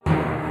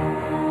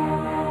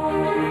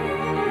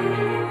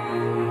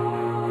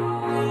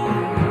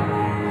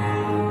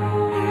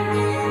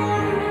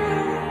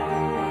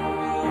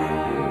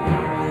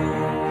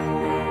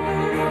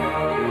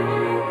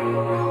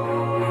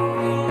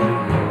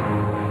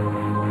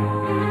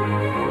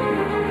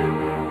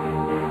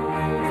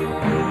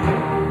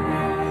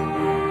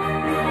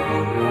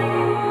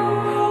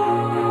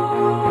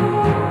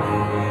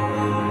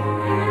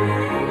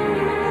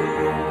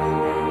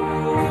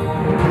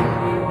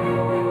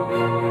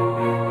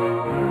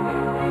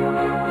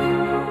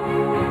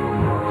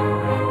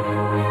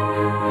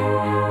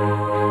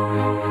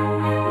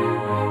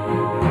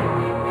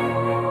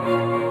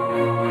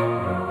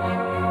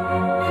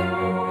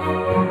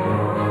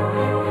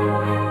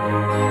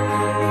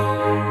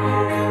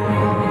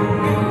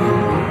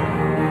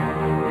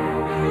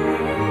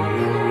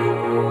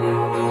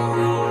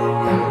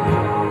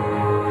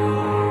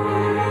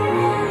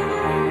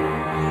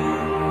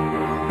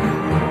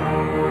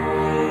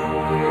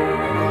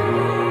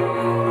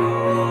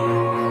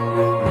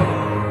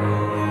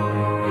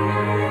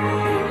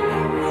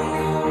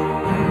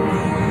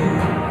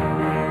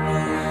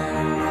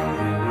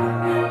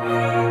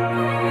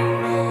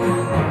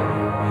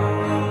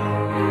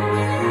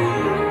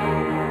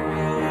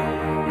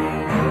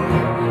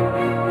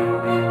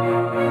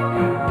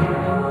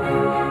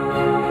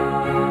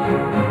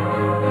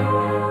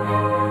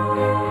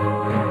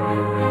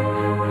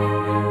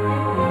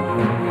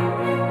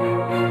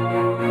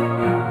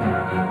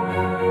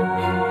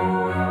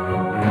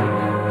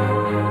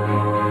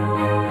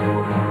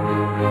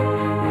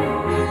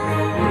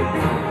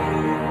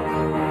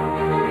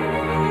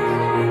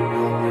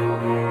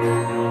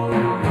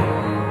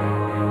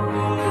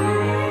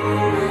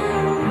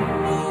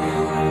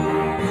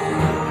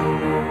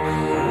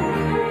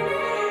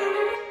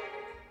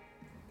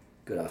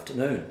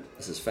afternoon.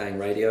 This is Fang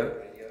Radio.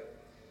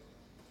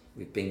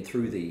 We've been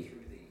through the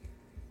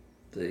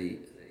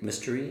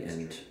mystery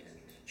and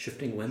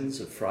shifting winds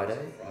of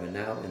Friday. We're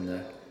now in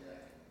the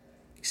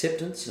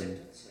acceptance and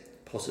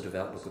positive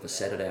outlook of a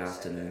Saturday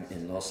afternoon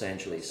in Los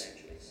Angeles.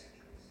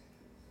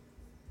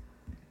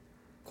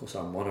 Of course,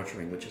 I'm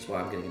monitoring, which is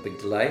why I'm getting a big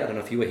delay. I don't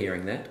know if you were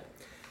hearing that.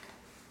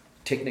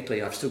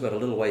 Technically, I've still got a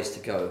little ways to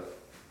go,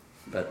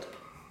 but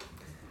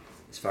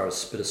as far as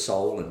spit of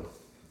soul and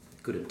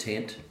good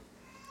intent,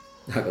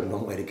 I've got a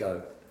long way to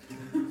go.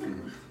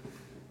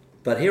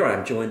 But here I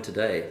am joined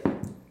today,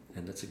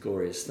 and it's a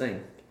glorious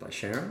thing, by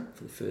Sharon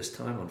for the first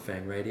time on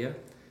Fang Radio,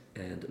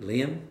 and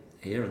Liam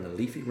here in the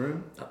leafy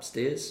room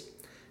upstairs,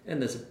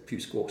 and there's a few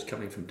squawks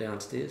coming from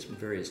downstairs from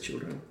various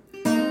children.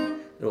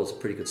 It all's a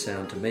pretty good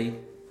sound to me.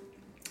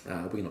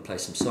 We're going to play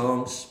some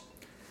songs,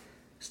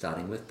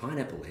 starting with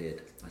Pineapple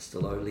Head. I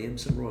still owe Liam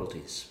some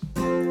royalties.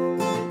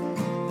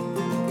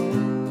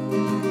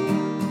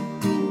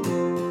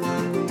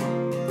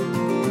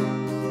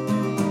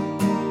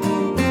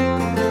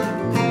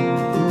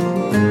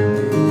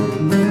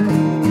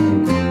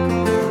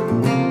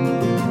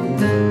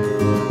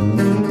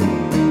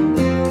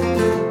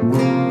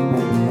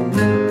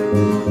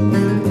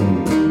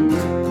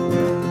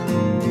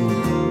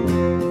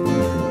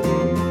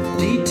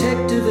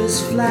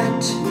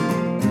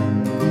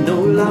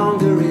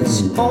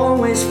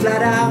 Always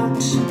flat out,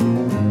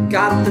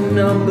 got the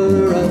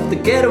number of the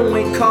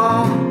getaway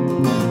car,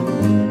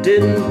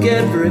 didn't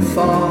get very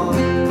far.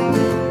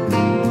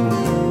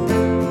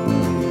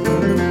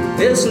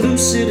 As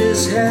lucid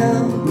as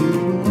hell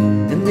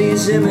in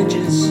these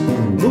images,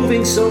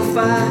 moving so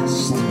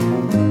fast,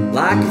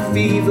 like a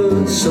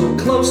fever so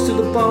close to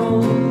the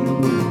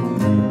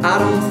bone, I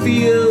don't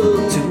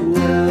feel too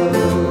well.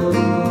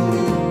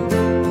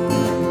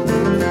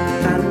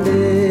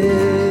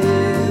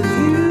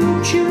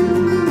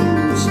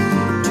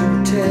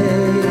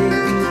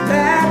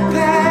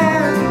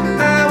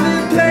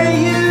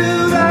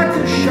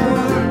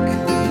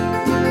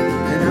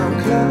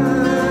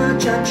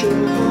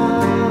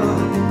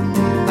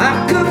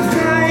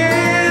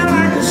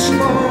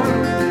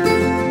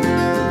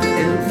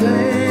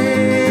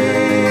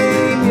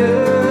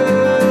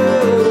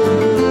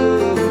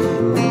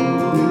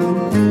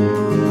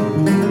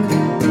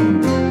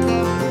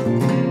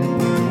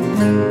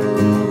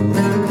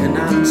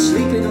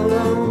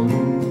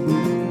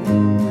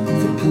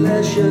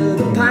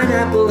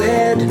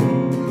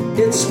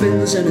 It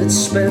spins and it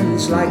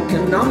spins like a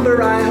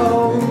number I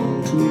hold.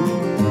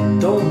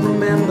 Don't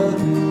remember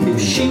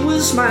if she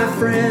was my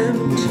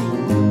friend.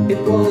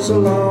 It was a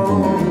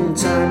long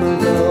time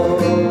ago.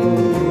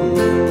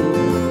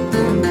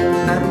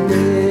 And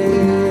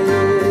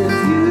if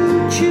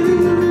you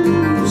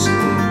choose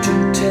to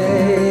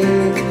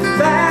take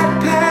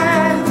that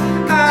path,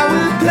 I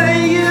will play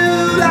you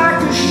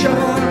like a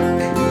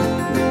shark,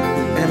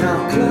 and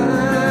I'll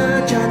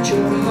clutch at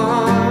your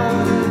heart.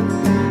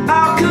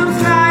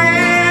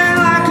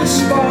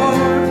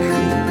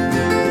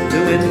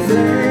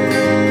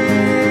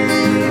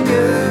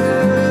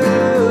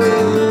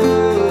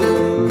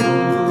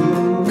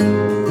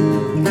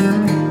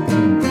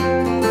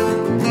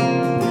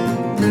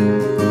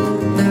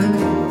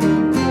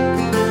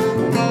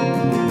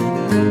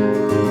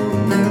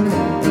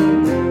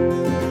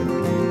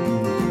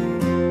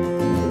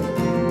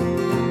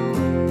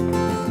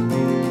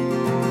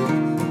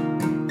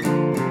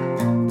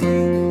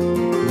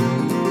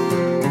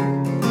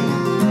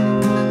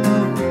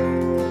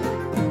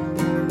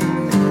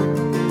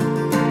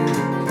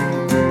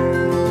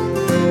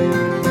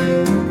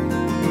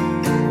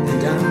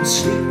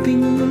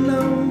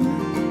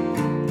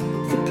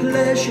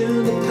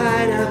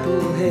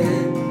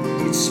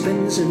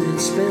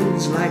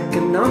 Like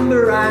a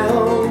number I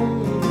own.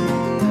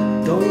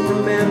 Don't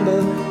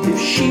remember if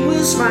she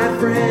was my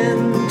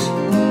friend.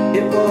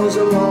 It was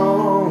a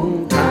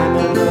long time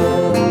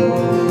ago.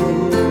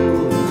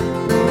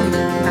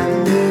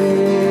 And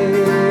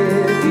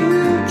if you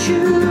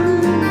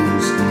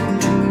choose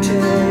to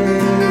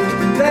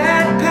take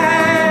that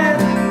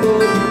path, or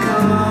to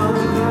come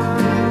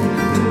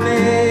to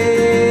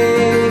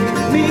make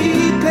me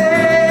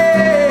pay,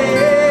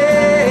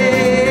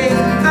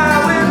 I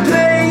will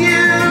play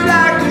you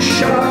like a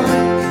shark,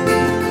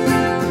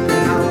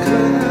 and I'll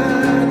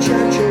clutch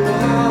at your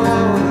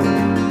heart.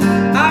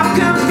 I'll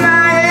come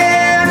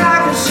flying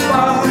like a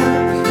spark,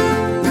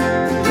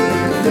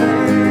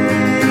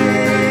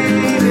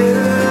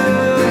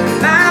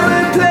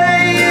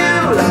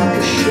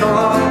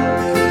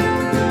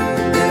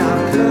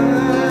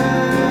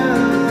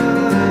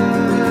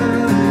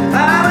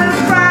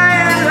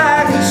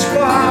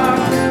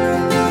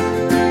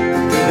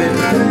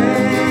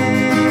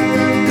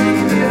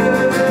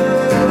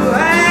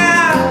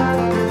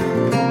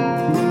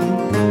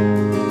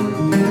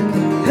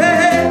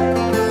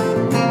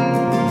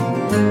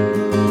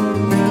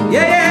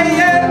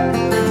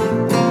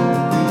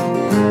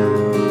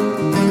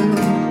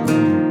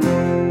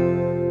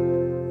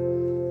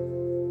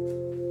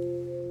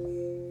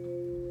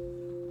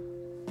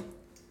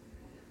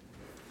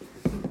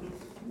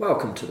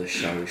 Welcome to the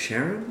show,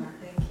 Sharon. Oh,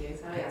 thank you.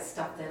 Sorry, I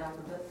stuffed that up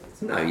a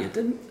bit. No, you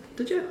didn't,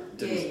 did you?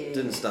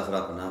 Didn't stuff it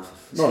up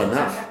enough. Not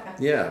enough.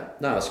 Yeah,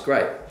 no, it's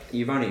great.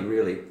 You've only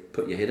really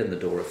put your head in the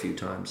door a few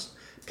times.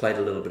 Played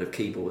a little bit of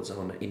keyboards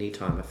on Any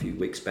Time a few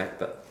weeks back,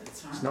 but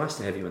That's right. it's nice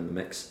to have you in the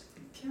mix.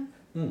 Thank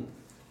you.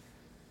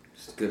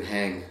 Just a good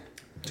hang.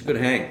 It's a good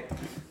hang.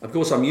 Of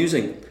course, I'm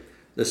using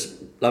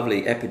this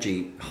lovely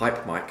Apogee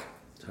Hype mic.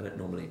 I don't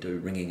normally do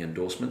ringing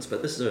endorsements,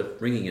 but this is a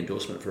ringing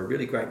endorsement for a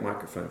really great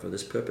microphone for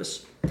this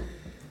purpose.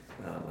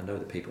 I know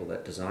the people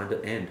that designed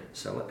it and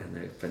sell it, and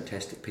they're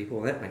fantastic people,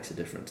 and that makes a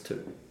difference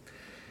too.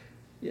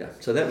 Yeah,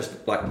 so that was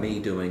like me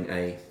doing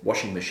a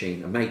washing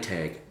machine, a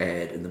Maytag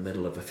ad in the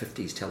middle of a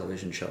 50s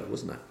television show,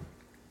 wasn't it?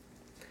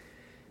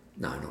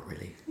 No, not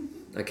really.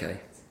 Okay.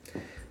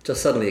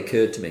 Just suddenly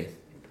occurred to me.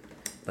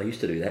 They used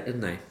to do that,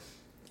 didn't they?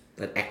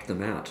 They'd act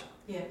them out.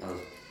 Yeah.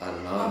 I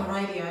don't know. On the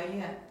radio,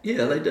 yeah.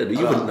 Yeah, they did.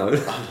 You wouldn't know.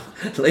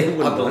 Liam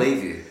wouldn't I believe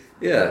know. you.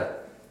 Yeah.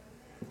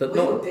 But We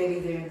not... were barely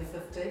there in the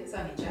 50s,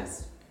 only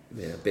just.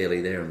 Yeah,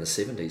 barely there in the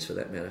 70s for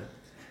that matter.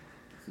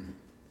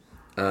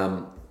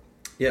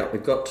 Yeah,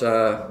 we've got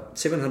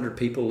 700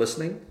 people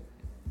listening,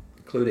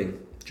 including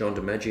John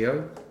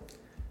DiMaggio,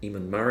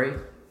 Eamon Murray,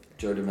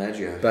 Joe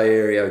DiMaggio. Bay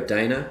Area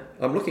Dana.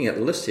 I'm looking at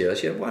the list here.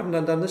 Actually, why haven't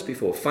I done this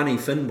before? Funny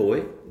Finn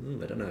Boy.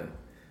 I don't know.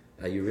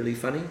 Are you really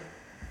funny?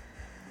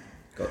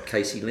 Got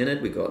Casey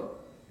Leonard. We got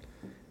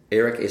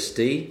Eric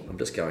SD. I'm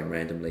just going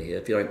randomly here.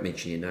 If you don't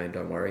mention your name,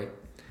 don't worry.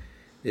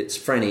 It's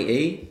Franny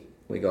E.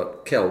 We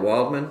got Cal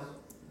Wildman.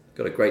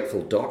 Got a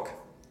Grateful Doc.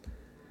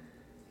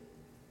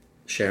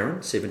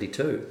 Sharon,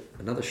 72.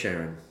 Another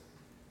Sharon.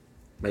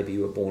 Maybe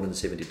you were born in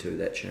 72,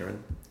 that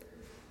Sharon.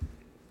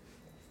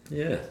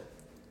 Yeah.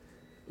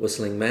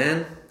 Whistling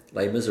Man,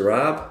 Les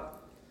Miserables,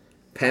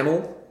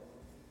 Pamel,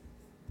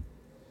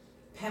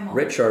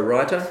 Retro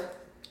Writer,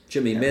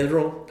 Jimmy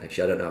Medrell.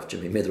 Actually, I don't know if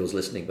Jimmy Medrell's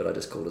listening, but I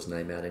just called his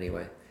name out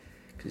anyway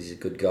because he's a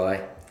good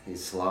guy.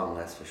 He's slung,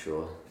 that's for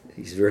sure.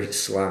 He's very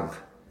slung.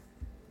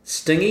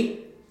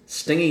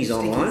 Stingy's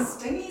online.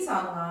 Stingy's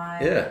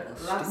online. Yeah.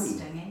 Love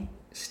Stingy.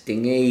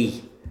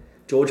 Stingy.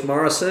 George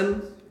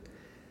Morrison,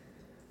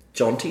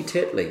 John T.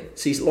 Tetley.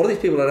 See, a lot of these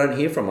people I don't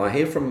hear from. I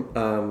hear from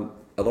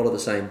a lot of the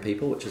same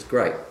people, which is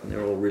great. And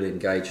they're all really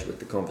engaged with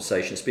the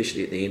conversation,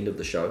 especially at the end of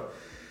the show.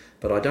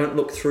 But I don't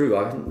look through.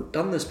 I haven't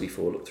done this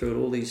before. Look through at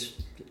all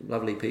these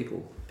lovely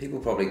people. People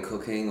probably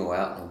cooking or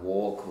out on a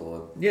walk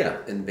or Yeah.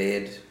 in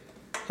bed.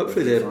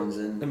 Hopefully with they're headphones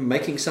in.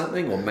 making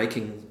something or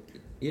making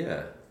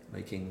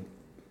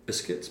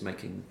biscuits,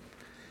 making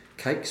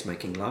cakes,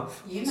 making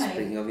love. You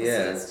Speaking made of,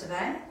 yeah. biscuits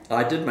today.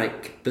 I did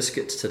make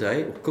biscuits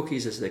today, or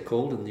cookies as they're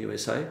called in the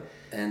USA.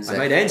 Anzac. I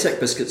made Anzac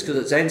biscuits because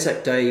it's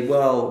Anzac Day.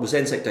 Well, it was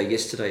Anzac Day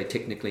yesterday,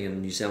 technically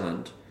in New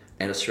Zealand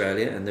and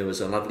Australia, and there was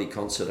a lovely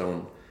concert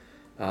on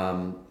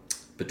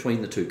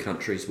between the two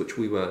countries, which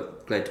we were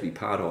glad to be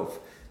part of.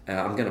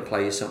 I'm going to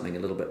play you something a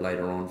little bit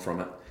later on from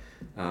it.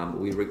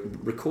 We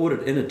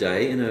recorded in a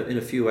day, in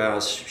a few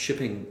hours,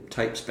 shipping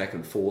tapes back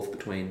and forth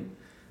between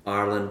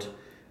Ireland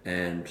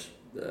and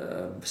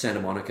Santa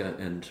Monica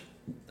and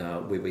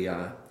where we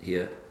are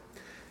here,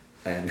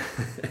 and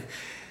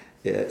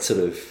yeah, it's sort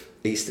of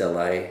East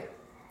LA,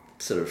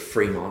 sort of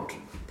Fremont,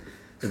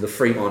 in the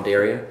Fremont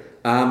area,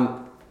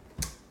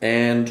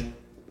 and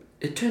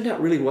it turned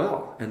out really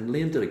well. And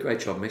Liam did a great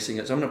job mixing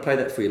it, so I'm going to play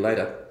that for you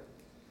later.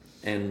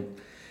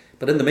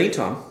 But in the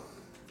meantime,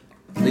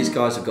 these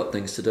guys have got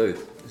things to do.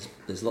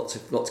 There's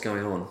lots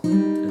going on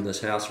in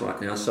this house right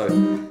now. So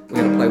we're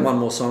going to play one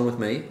more song with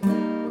me.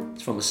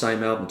 It's from the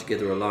same album,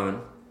 Together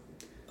Alone.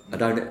 I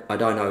don't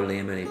owe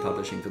Liam any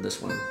publishing for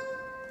this one.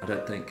 I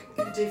don't think.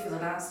 You could do for the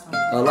last one.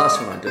 The last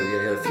one I do,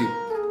 yeah,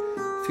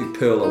 a few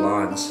pearl of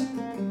lines.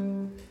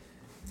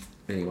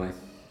 Anyway,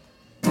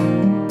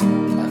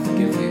 I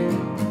forgive you.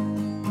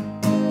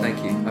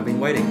 thank you. I've been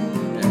waiting.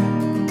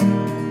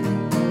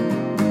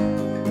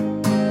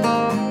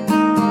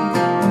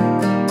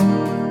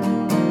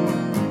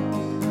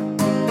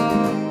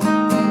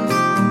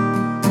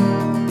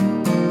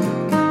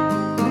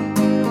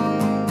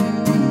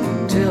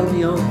 Tell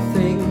me all the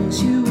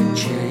things you would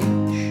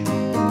change.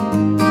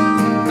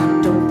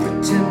 I don't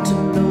pretend to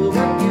know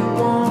what you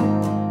want.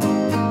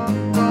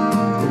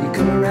 When you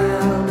come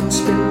around and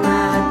spin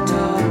my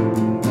top,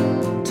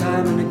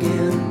 time and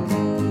again,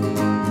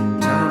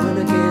 time and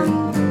again.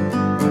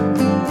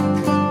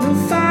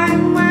 You'll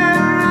find where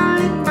I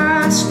lit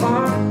my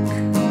spark.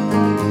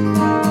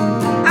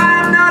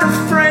 I'm not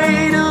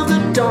afraid of the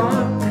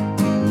dark.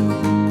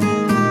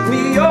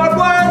 Will your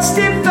words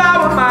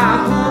devour my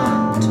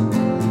heart?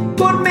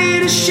 Put me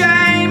to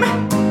shame,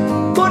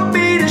 put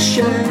me to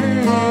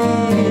shame.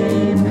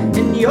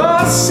 In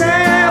your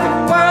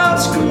 7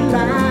 worlds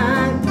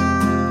collide.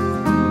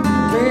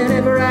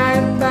 Whenever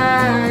I'm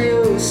by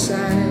your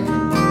side,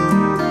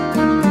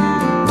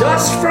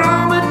 dust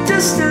from a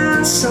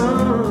distant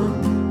sun,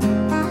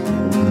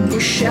 you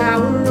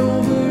shower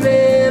over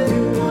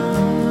everyone.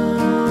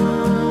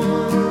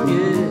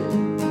 Yeah.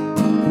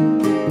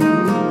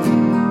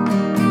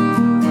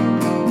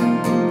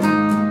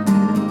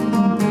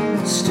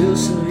 Still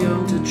so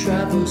young to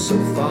travel so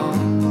far.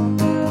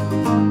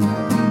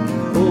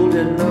 Old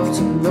enough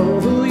to know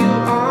who you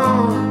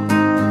are,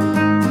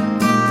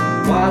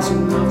 wise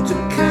enough to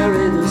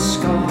carry the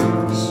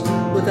scars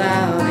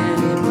without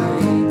any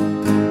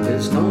blame.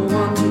 There's no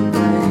one to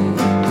blame.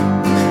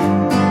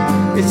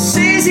 It's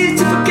easy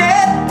to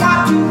forget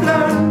what you've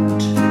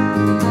learned,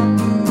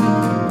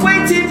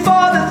 waiting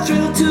for the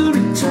thrill to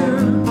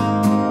return,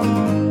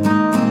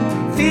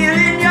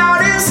 feeling your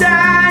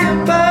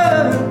desire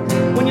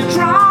burn when you're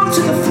drawn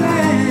to the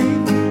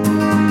flame,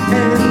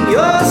 and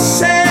your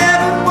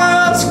seven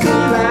worlds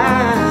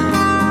collide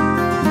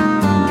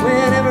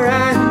whenever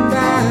I'm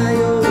by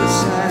your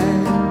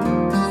side.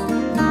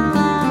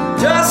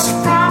 Just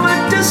from a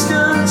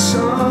distant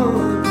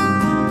sun,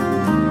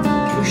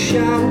 you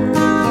shower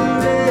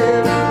over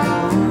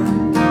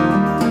everyone.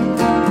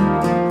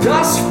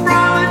 Just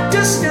from a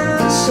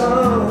distant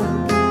sun,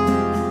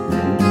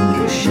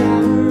 you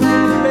shower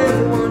over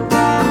everyone.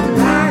 I'm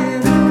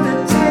lying on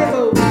a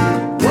table,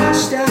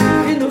 washed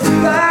out in the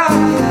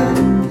fire,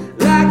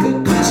 like a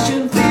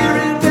Christian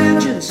fearing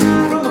vengeance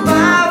from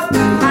above.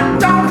 I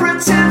don't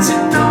pretend to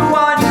know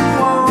what you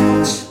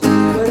want,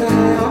 but I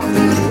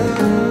offer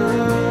love.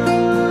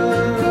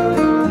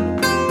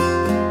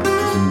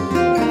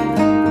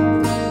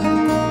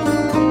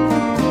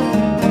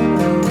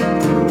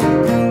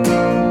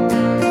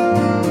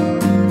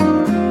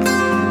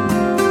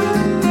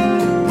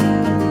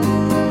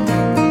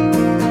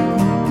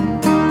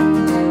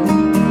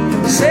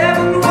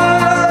 Seven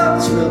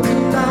worlds will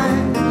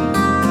collide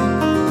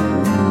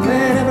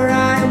whenever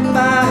I am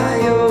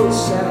by your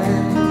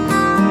side.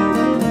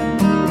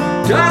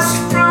 Just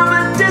from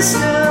a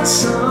distant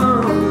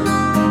sun,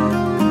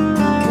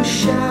 you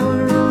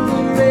shower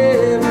over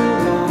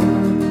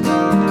everyone.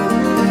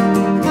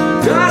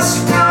 Just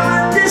from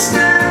a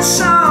distant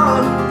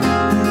sun,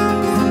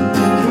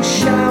 you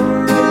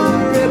shower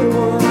over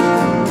everyone.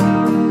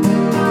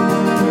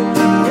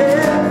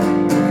 Yeah.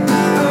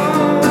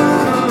 Oh.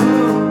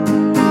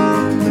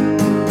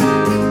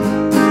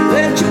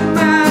 Let your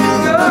mind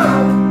go,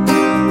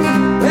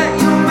 let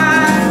your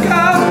mind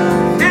go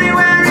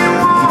anywhere it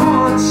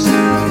wants.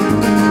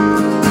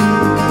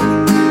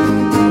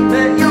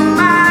 Let your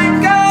mind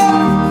go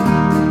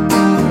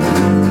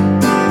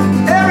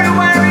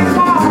everywhere it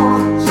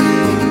wants.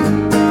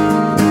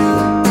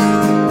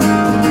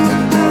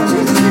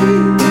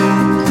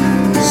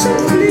 Just so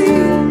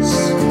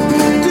pleased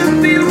to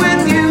be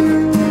with you,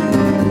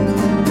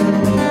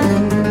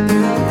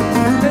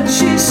 and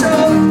she's so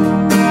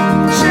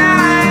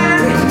shy,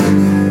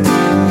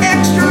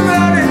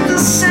 extrovert at the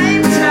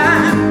same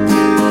time,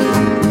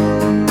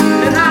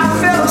 and I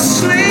fell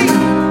asleep,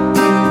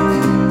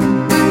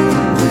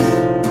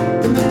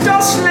 and the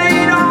dust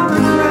laid on the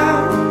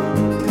ground.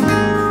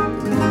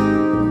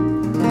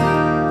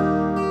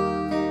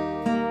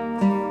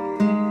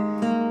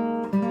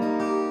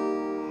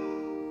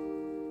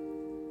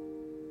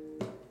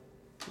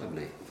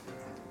 Lovely.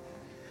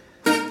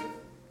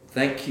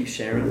 Thank you,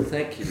 Sharon.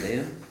 Thank you,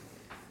 Liam.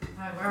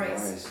 No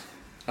worries.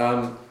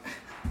 Nice.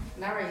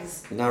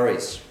 Larry's.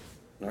 Naris.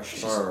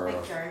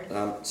 Thank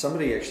you.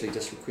 Somebody actually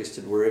just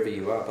requested Wherever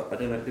You Are, but I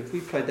don't know if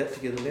we played that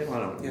together, Liam. I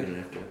don't. Yeah. We don't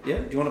have to. Yeah.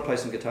 Do you want to play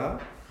some guitar,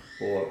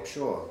 or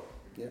Sure.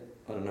 Yeah.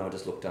 I don't know? I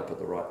just looked up at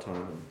the right time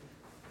and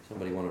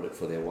somebody wanted it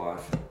for their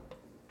wife.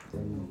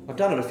 I've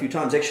done it a few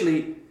times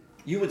actually.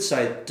 You would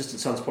say Distant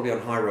Sun's probably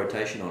on high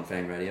rotation on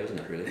Fang Radio, isn't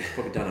it? Really, it's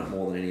probably done it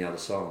more than any other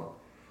song.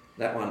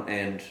 That one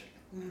and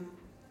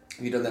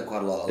You've done that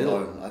quite a lot it'll-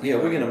 alone. I think. yeah,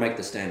 we're going to make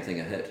this damn thing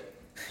a hit.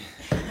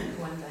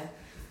 One day.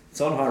 It's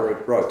on high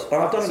rot. Oh,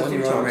 I've done It's it a on few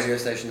your own times. radio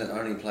station that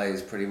only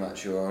plays pretty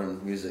much your own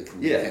music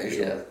and Yeah,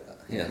 occasional.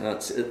 Yeah, no,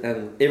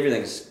 and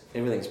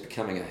everything's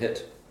becoming a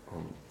hit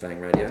on Fang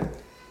Radio.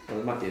 Well,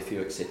 there might be a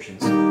few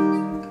exceptions.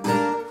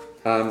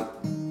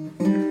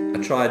 I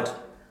tried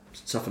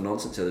Stuff and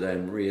Nonsense the other day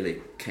and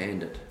really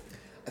canned it.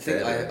 I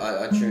think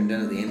I tuned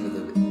in at the end of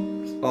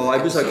the. Oh,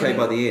 it was okay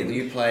by the end. Were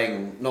you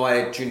playing? No,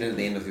 I tuned in at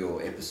the end of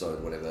your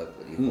episode, whatever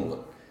you call it,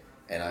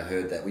 and I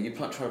heard that. Were you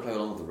trying to play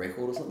along with the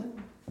record or something?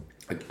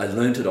 I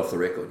learned it off the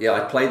record. Yeah,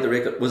 I played the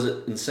record. Was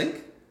it in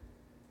sync?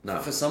 No.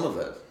 For some of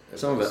it.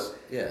 Some of it.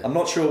 Yeah. I'm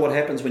not sure what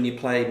happens when you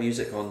play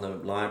music on the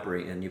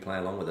library and you play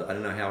along with it. I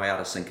don't know how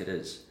out of sync it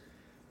is.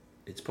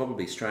 It's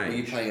probably strange. Were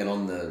you playing it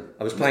on the?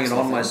 I was playing it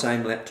on my Mixler thing?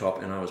 same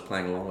laptop and I was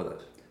playing along with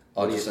it.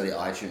 Oh, just on the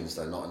iTunes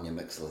though, not on your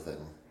Mixler thing.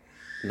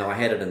 No, I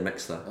had it in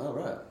Mixler. Oh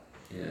right.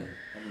 Yeah.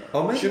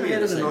 Oh, maybe Should I be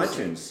had in it in the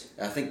iTunes.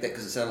 same- I think that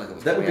because it sounded like it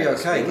was. That would coming be out of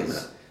okay, speakers.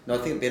 wouldn't it? No, I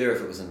think better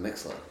if it was in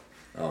Mixler.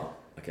 Oh,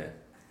 okay.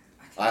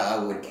 I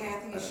would. Okay, I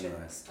think I you don't should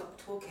know. stop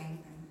talking.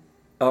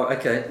 Oh,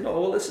 okay. No,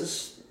 well, this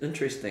is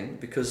interesting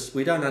because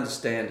we don't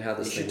understand how You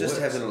this should thing just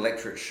works. have an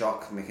electric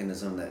shock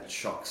mechanism that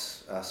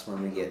shocks us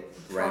when we get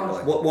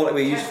rambling. What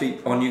we used for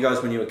on you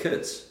guys when you were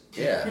kids?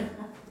 Yeah,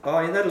 Oh,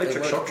 yeah, that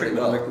electric worked shock pretty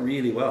treatment well. worked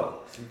really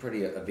well. I'm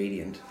pretty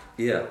obedient.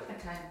 Yeah.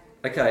 Okay.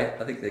 Okay,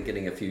 I think they're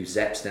getting a few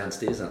zaps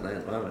downstairs, aren't they,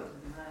 at the moment?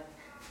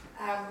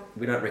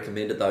 We don't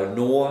recommend it though,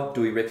 nor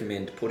do we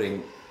recommend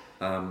putting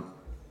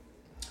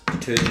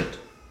detergent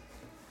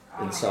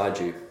inside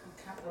you.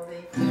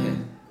 believe.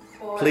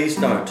 Or Please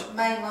don't.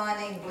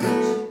 Mainlining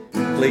bleach.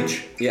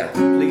 Bleach. Yeah,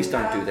 please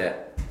don't do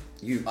that.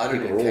 You I don't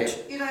people are even all...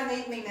 care. You don't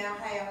need me now.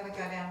 Hey, I'm going to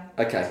go down.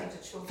 Okay. To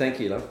children. Thank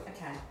you, love.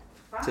 Okay.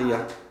 Bye. See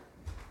ya.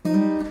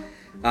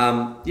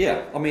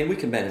 Yeah, I mean, we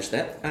can manage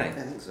that, eh? I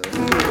think so. A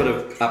little bit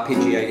of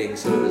arpeggiating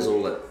sort of is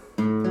all it...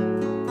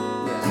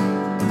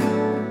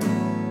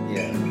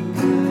 Yeah.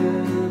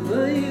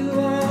 Wherever you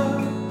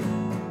are,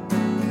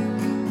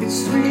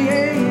 it's 3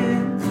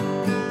 a.m.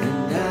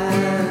 and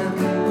I'm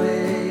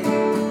away.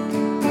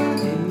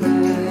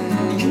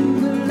 Imagine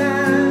the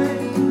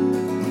light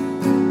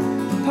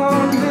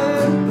upon her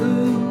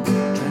blue,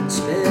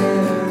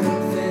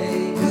 transparent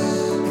face.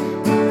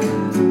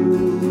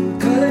 Through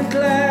colored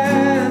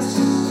glass,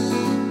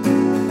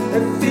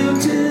 that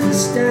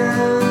filters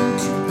down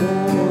to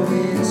warm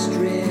its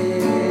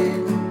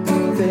dread,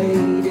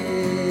 faded.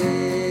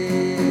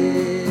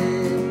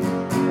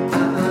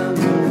 I'm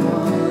the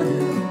one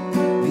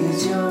who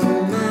reads your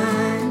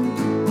mind,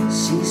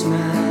 sees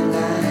my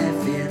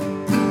life in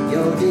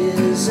your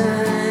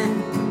design,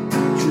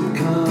 true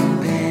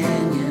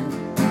companion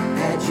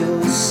at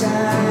your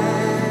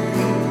side,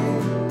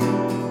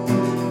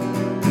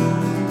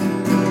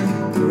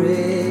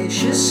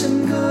 gracious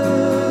and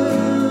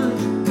good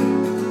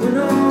when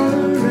all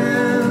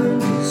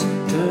around is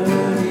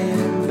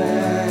turning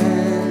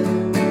bad,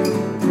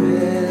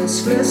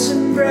 restless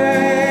and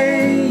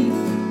brave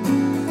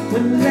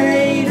when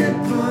laid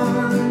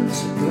upon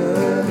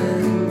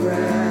suburban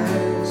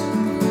grass.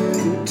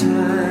 Your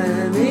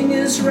timing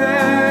is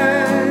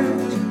right,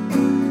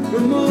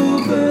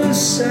 remove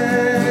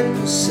aside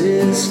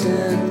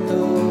persistent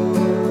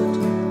thought,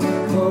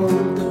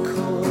 hold the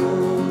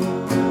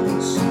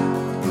course.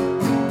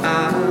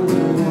 I'm the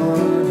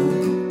one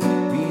who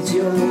reads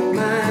your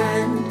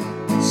mind,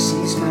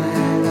 sees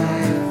my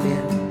life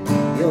in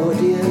your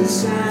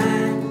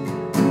design,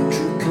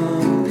 true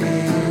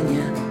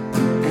companion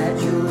at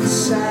your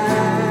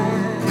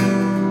side.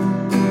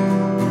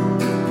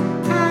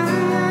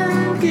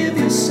 I'll give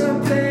you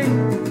something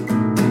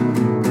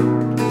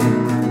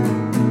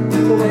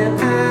when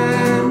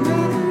I'm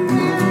not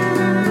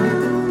around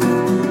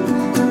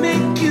to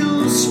make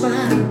you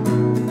smile.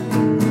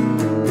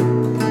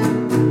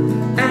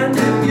 And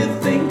if you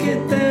think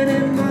it, then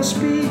it must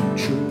be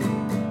true.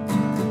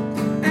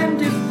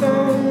 And if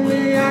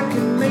only I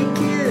can make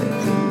it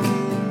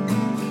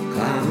through,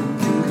 climb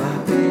into my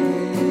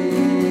bed,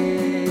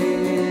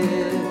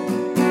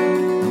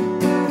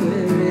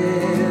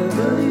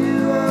 wherever you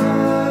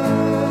are.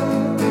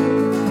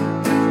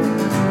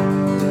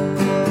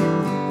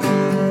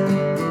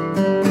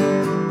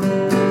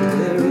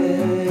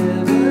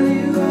 Wherever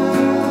you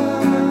are.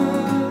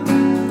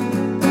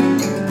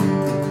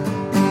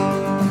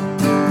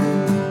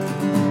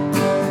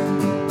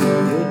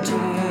 Your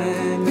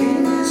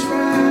timing is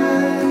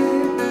right.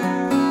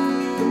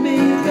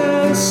 Beneath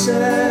the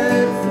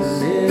sad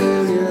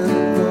familiar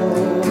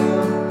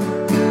thought,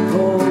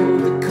 hold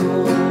the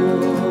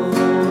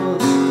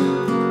course.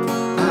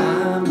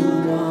 I'm the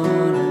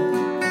one who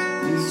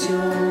reads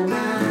your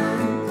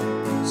mind,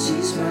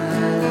 sees my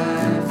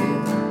life in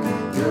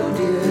your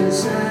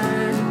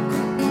design,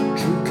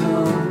 true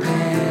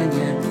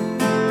companion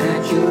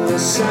at your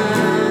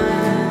side.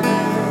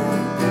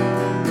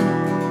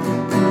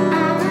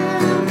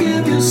 I'll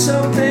give you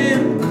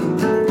something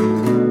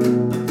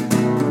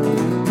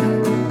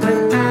when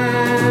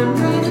I'm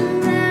not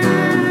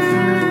around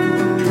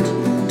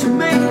to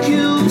make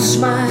you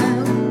smile.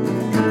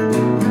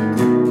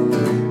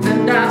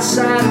 And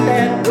outside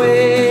that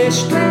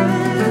wasteland,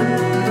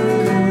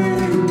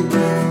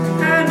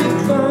 and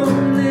if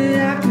only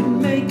I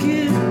can make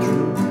it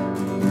through.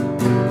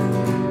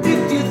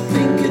 If you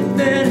think it,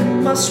 then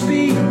it must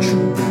be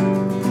true.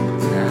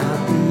 I'll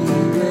be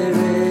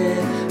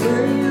wherever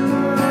you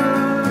are.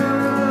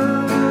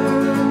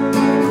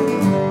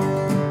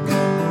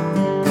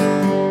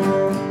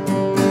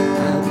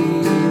 I'll be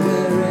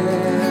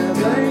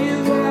wherever you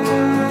I'll be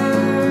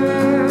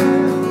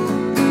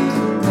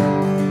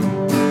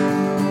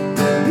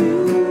wherever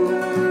you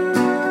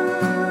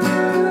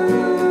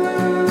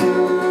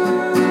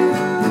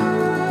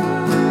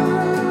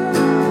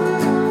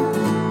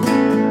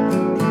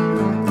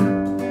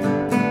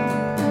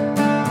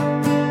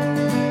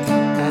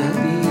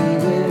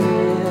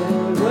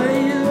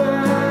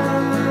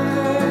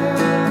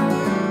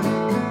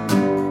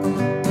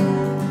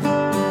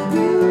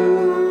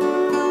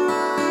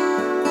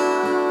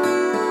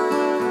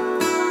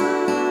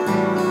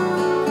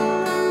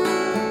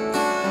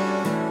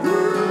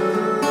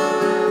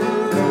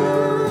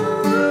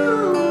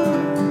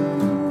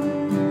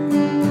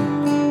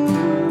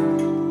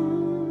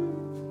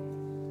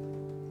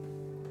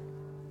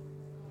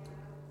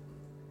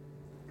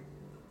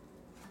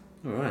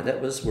All right,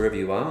 that was Wherever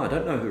You Are. I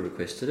don't know who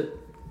requested it.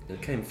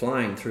 It came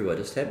flying through. I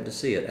just happened to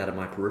see it out of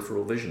my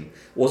peripheral vision.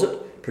 Was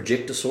it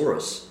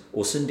Projectosaurus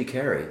or Cindy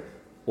Carey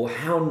or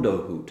Hound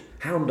Dog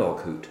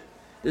Hoot?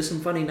 There's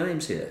some funny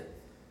names here.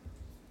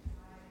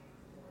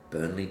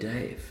 Burnley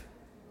Dave.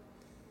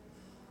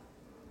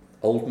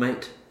 Old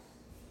Mate.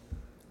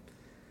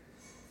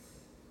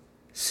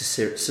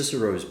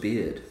 Cicero's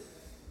beard.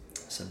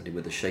 Somebody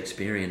with a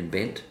Shakespearean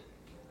bent.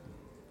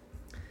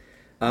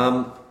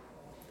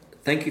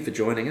 Thank you for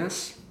joining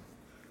us.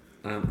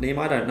 Liam,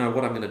 I don't know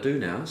what I'm going to do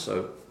now,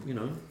 so,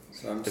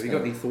 So I'm have you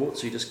got any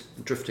thoughts? Or are you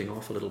just drifting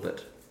off a little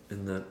bit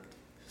in the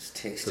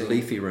texting.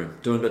 leafy room?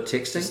 Doing a bit of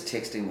texting? Just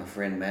texting my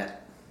friend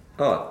Matt.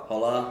 Oh,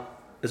 Hola.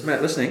 is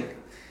Matt listening?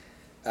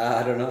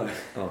 I don't know.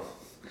 Oh,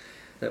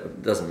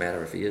 that doesn't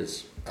matter if he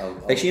is.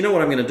 I'll- Actually, you know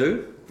what I'm going to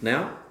do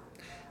now?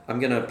 I'm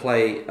going to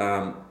play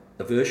a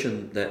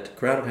version that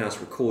Crowded House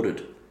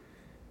recorded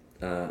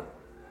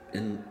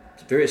in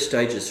various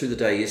stages through the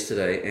day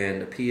yesterday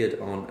and appeared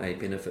on a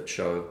benefit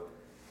show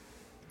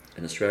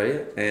in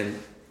Australia.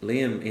 And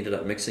Liam ended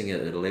up mixing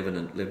it at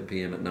 11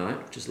 p.m. at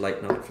night, which is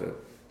late night for a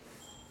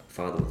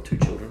father with 2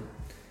 children.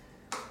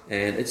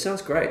 And it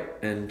sounds great,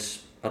 and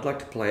I'd like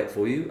to play it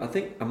for you. I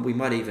think we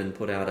might even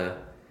put out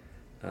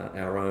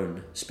our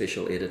own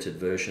special edited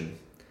version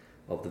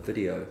of the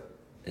video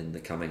in the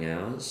coming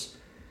hours.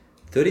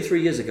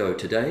 33 years ago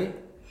today,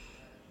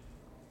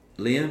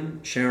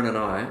 Liam, Sharon and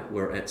I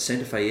were at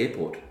Santa Fe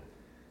Airport,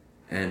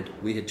 and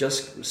we had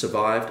just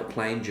survived a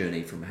plane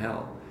journey from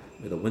hell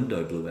where the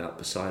window blew out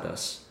beside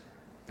us,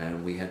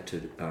 and we had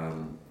to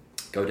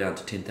go down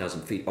to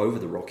 10,000 feet over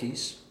the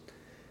Rockies,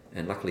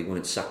 and luckily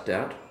weren't sucked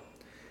out.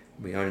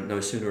 We no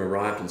sooner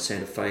arrived in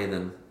Santa Fe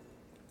than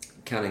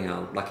counting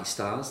our lucky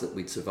stars that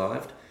we'd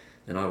survived,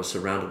 and I was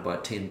surrounded by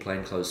 10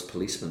 plainclothes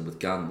policemen with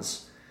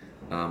guns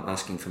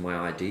asking for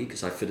my ID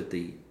because I fitted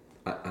the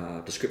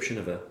description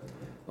of a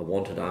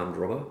wanted armed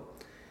robber.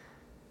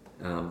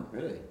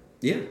 Really?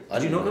 Yeah,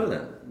 did you not know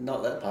that?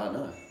 Not that part,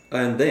 no.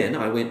 And then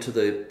I went to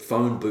the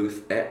phone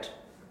booth at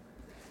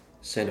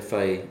Santa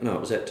Fe, no, it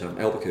was at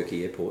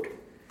Albuquerque Airport,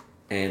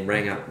 and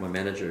rang up my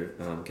manager,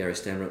 Gary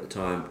Stammer at the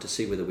time, to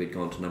see whether we'd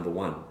gone to number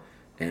 1.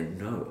 And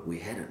no, we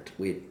hadn't.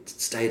 We'd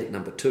stayed at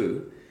number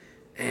 2,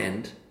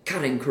 and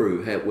Cutting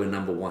Crew were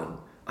number 1.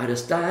 I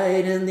just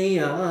died in the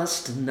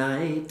arse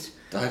tonight.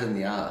 Died in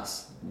the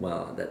arse.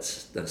 Well,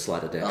 that's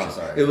slight adaptation. Oh,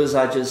 sorry. It was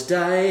I just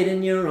died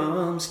in your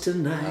arms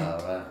tonight.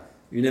 Oh, right.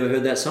 You never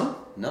heard that song?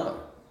 No.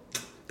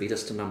 Beat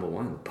us to number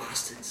 1,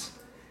 bastards.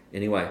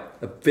 Anyway,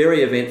 a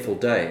very eventful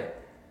day.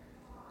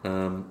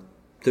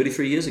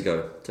 33 years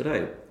ago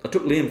today. I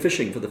took Liam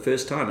fishing for the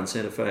first time in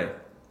Santa Fe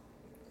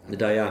the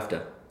day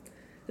after.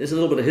 There's a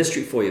little bit of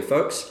history for you,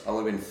 folks. I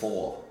would have been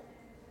 4.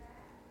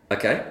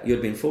 Okay,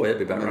 you'd been 4, that'd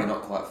be about Maybe right.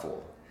 not quite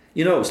 4.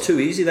 You know, it was too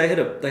easy. They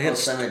had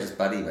Same age as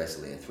Buddy,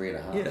 basically,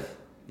 3.5. yeah,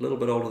 a little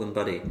bit older than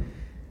Buddy.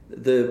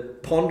 The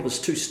pond was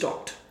too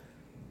stocked,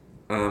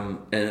 and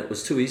it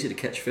was too easy to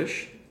catch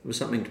fish. There was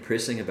something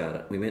depressing about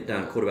it. We went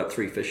down, caught about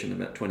 3 fish in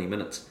about 20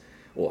 minutes,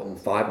 or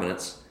 5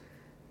 minutes,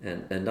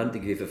 and I don't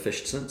think you've ever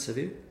fished since, have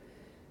you?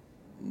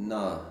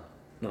 No.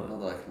 No. Not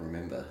that I can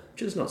remember.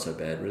 Which is not so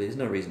bad, really. There's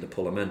no reason to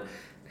pull them in.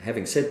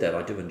 Having said that,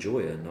 I do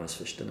enjoy a nice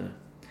fish dinner.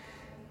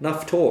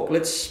 Enough talk.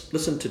 Let's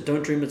listen to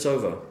Don't Dream It's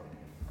Over.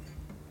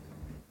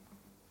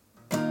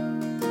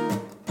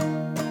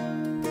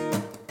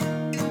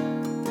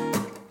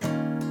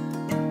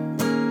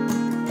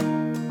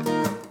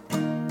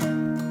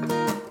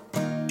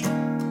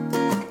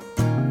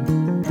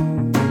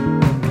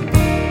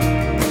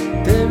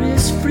 There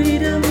is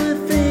freedom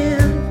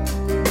within.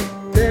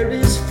 There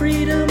is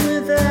freedom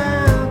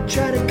without.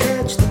 Try to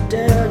catch the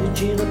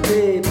deluge in a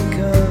paper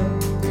cup.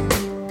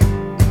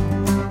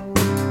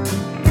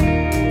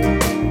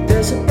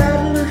 There's a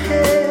battle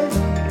ahead.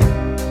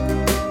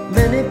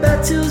 Many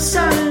battles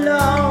are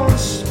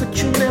lost, but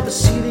you'll never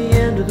see the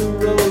end of the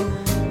road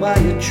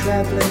while you're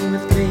traveling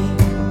with me.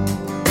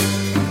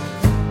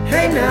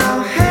 Hey now,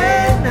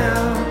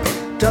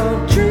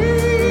 don't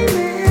dream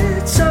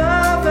it's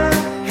over.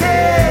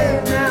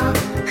 Hey now,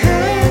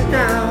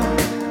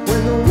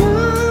 when the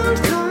world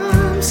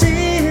comes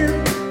in,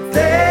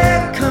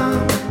 they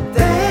come.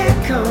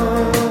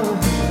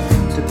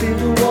 To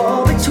build a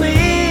wall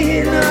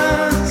between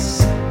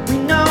us, we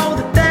know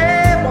that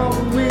they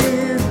won't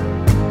win.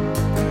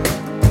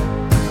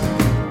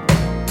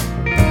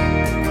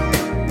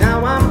 Now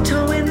I'm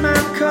towing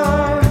my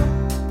car,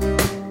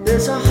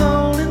 there's a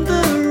hole in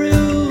the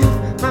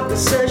roof,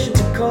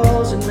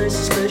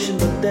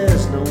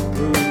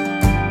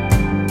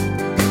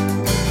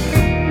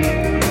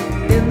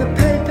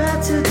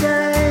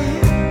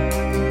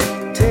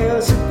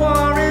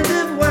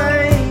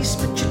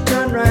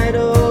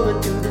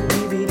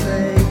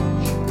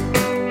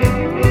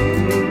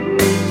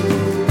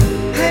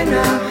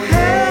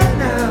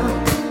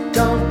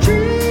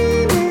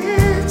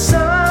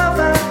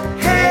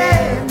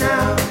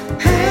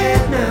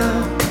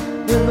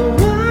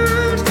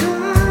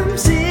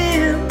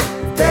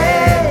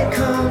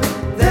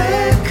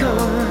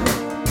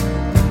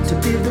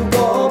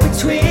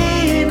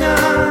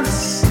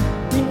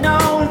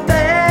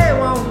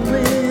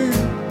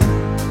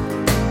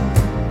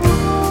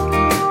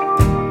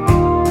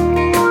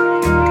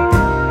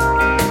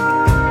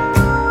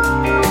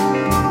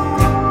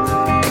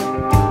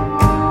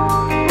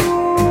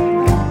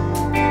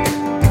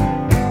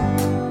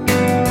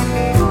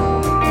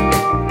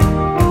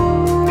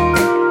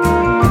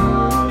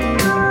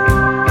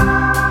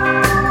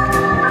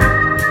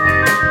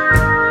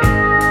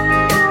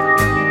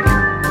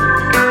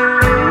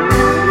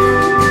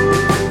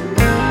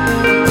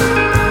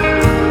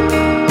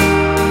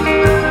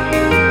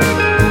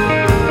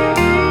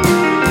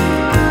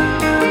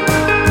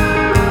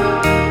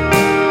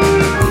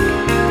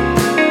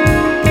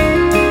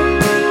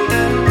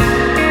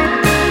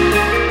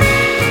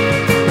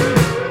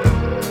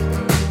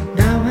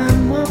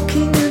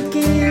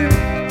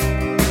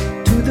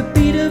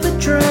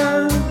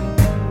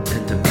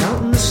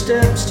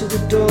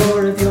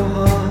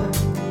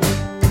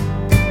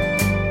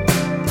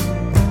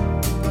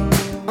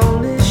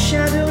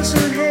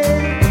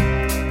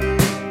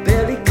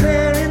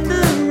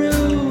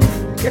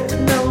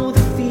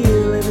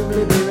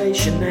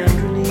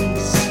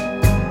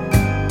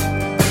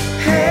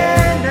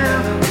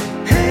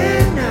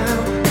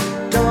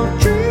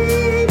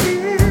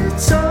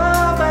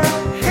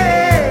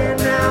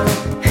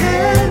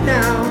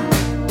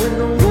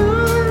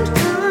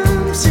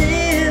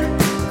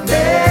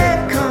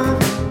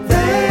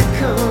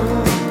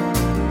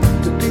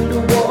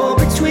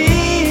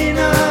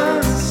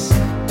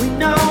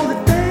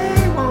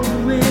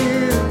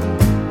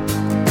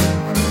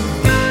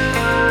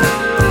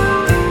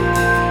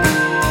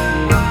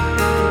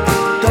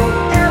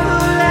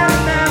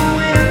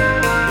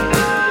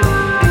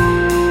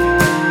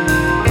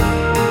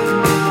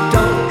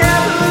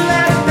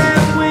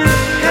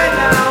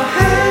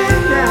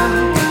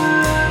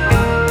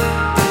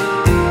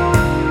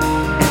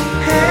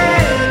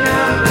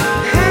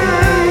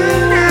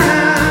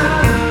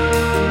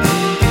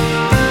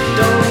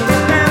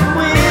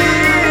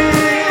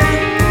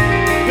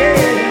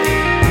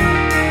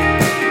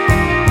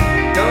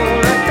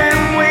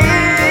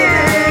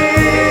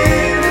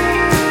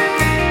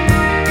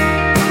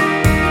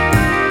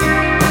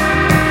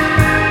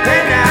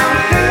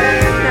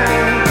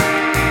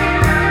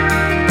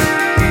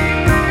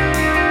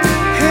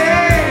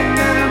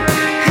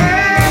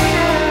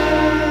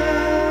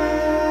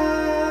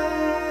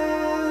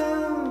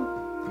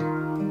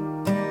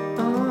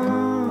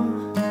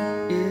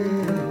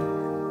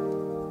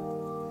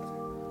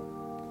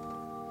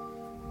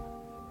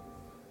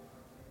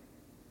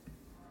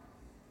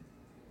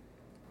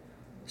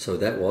 So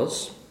that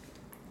was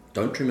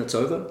Don't Dream It's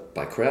Over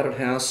by Crowded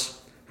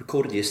House,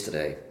 recorded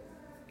yesterday.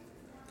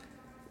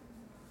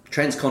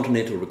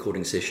 Transcontinental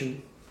recording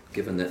session,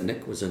 given that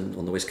Nick was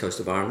on the west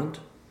coast of Ireland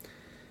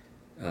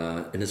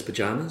in his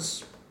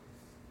pyjamas.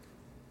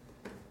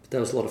 But that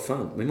was a lot of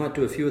fun. We might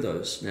do a few of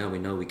those now we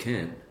know we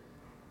can.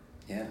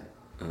 Yeah.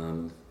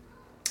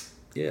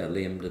 Yeah,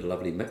 Liam did a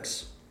lovely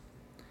mix.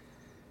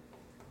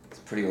 It's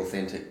pretty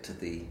authentic to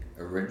the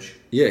orig.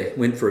 Yeah,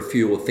 went for a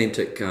few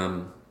authentic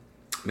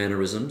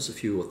mannerisms, a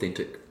few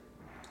authentic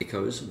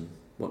echoes and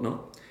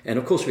whatnot. And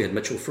of course we had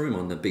Mitchell Froome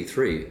on the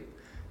B3,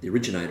 the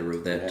originator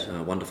of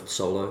that wonderful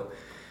solo,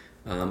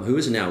 who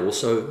is now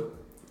also,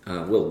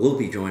 will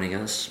be joining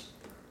us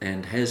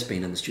and has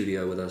been in the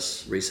studio with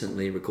us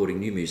recently recording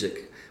new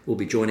music, will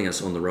be joining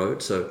us on the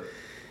road. So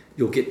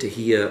you'll get to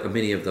hear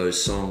many of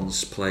those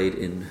songs played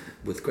in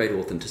with great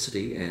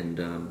authenticity and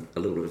a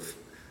little bit of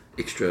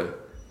extra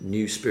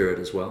new spirit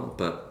as well.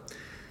 But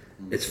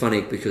it's funny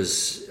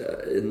because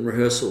in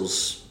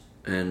rehearsals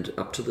and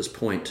up to this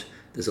point,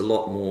 there's a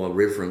lot more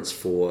reverence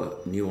for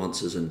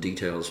nuances and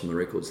details from the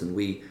records than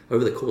we,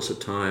 over the course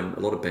of time, a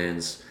lot of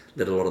bands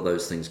let a lot of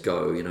those things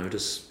go, you know,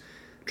 just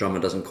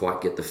drummer doesn't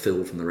quite get the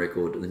fill from the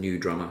record, the new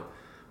drummer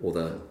or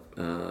the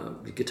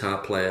guitar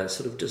player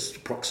sort of just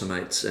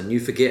approximates and you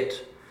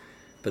forget.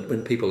 But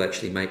when people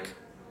actually make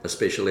a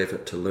special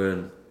effort to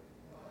learn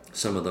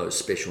some of those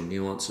special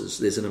nuances,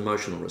 there's an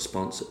emotional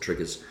response that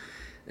triggers.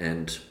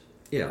 And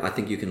yeah, I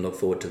think you can look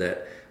forward to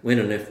that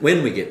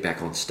when we get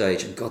back on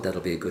stage. And God,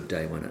 that'll be a good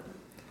day, won't it?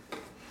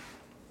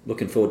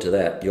 Looking forward to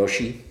that,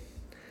 Yoshi.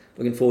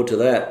 Looking forward to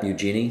that,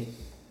 Eugenie.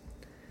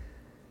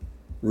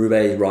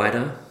 Rube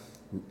Ryder.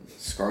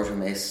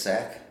 Scrotum S.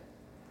 Sack.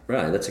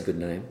 Right, that's a good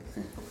name.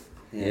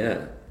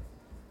 Yeah.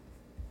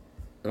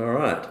 All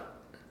right.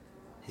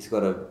 He's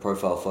got a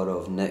profile photo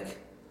of Nick.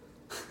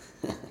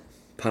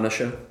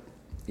 Punisher.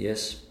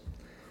 Yes.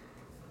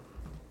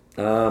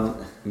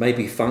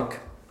 Maybe Funk.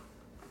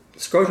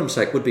 Scrotum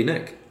Sack would be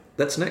Nick.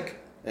 That's Nick.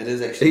 It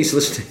is actually. He's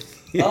listening.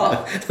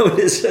 Yeah. No, it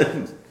is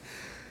him.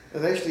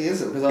 It actually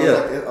isn't, because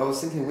I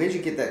was thinking, where'd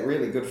you get that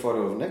really good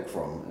photo of Nick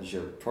from as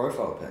your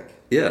profile pic?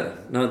 Yeah,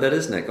 no, that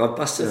is Nick. I've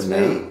busted It's him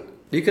me. now.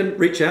 You can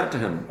reach out to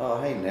him. Oh,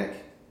 hey, Nick.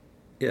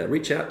 Yeah,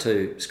 reach out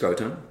to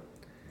Scrotum.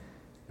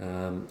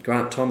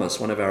 Grant Thomas,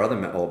 one of our other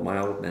my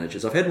old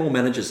managers. I've had more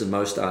managers than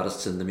most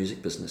artists in the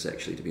music business,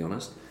 actually, to be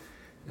honest.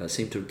 I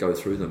seem to go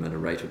through them at a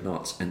rate of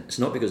knots. And it's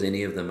not because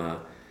any of them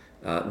are...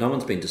 no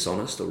one's been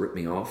dishonest or ripped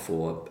me off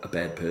or a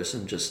bad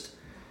person. Just,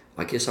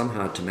 I guess I'm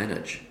hard to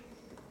manage.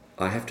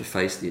 I have to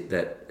face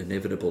that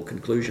inevitable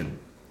conclusion.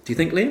 Do you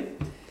think, Liam?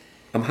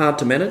 I'm hard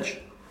to manage?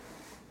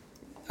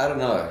 I don't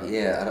know.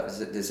 Yeah,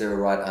 is there a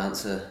right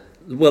answer?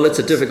 Well, it's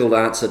a difficult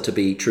answer to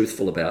be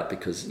truthful about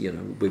because, you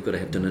know, we've got to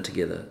have dinner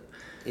together.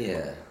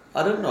 Yeah.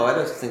 I don't know. I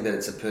don't think that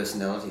it's a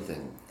personality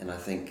thing. And I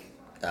think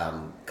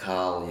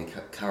Carl, your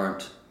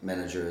current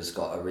manager, has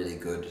got a really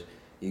good...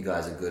 You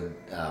guys are good...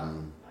 got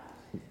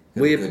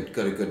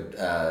a good...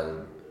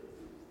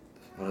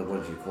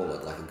 what did you call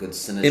it? Like a good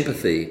synergy.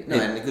 Empathy. No,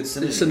 and a good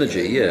synergy.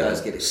 Synergy, You yeah.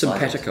 guys get excited.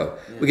 Simpatico.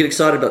 Yeah. We get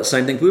excited about the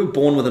same thing. We were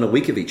born within a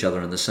week of each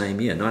other in the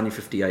same year,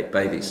 1958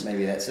 babies.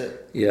 Maybe that's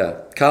it.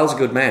 Yeah. Carl's a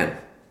good man.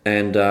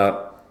 And,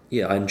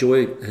 yeah, I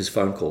enjoy his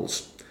phone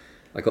calls.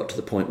 I got to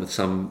the point with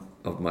some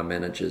of my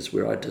managers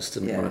where I just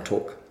didn't want to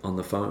talk on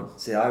the phone.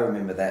 See, I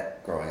remember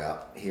that growing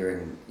up,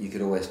 hearing... You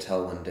could always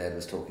tell when Dad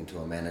was talking to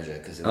a manager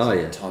because there was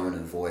a tone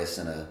and voice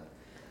and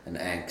an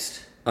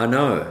angst. I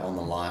know. On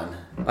the line.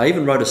 I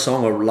even wrote a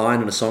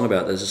line in a song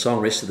about it. There's a song,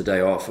 Rest of the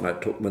Day Off,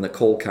 and when the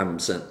call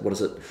comes, and what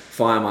is it?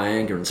 Fire my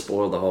anger and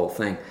spoil the whole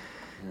thing.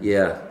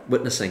 Yeah,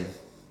 witnessing.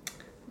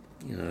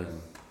 You know,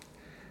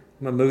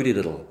 I'm a moody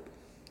little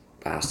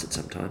bastard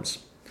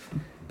sometimes.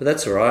 But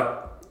that's all right.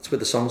 That's where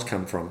the songs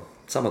come from.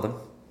 Some of them.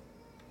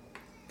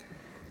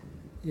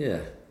 Yeah.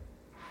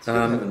 It's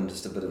good having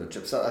just a bit of a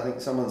chip. So I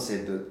think someone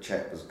said the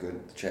chat was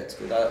good. The chat's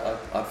good.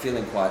 I'm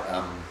feeling quite...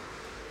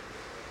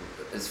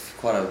 It's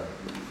quite a...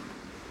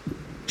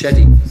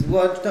 Chatty.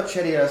 Well, not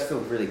chatty, I just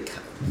feel really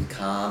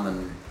calm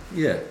and...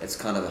 Yeah. It's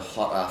kind of a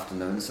hot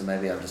afternoon, so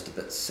maybe I'm just a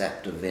bit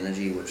sapped of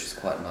energy, which is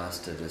quite nice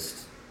to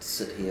just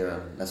sit here,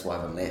 and that's why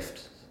I haven't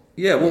left.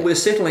 Yeah, well, we're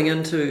settling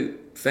into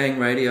Fang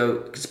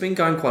Radio. It's been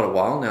going quite a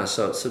while now,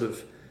 so it sort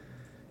of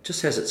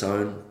just has its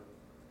own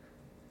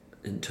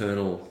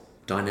internal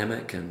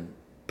dynamic and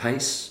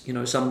pace. You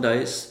know, some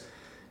days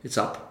it's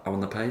up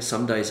on the pace,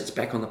 some days it's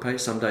back on the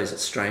pace, some days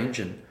it's strange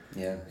and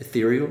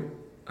ethereal.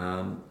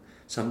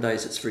 Some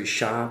days it's very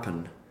sharp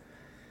and,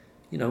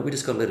 you know, we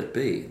just got to let it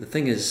be. The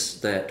thing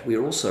is that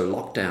we're also,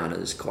 lockdown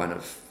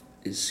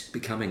is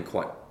becoming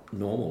quite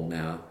normal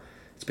now.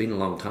 It's been a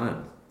long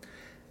time.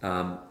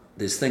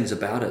 There's things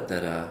about it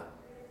that are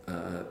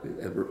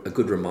a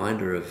good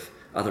reminder of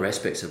other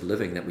aspects of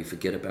living that we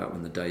forget about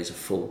when the days are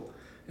full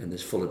and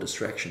there's full of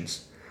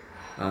distractions.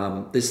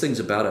 There's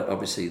things about it,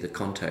 obviously, the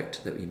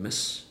contact that we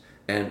miss.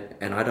 And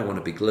I don't want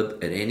to be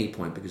glib at any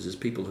point because there's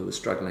people who are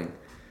struggling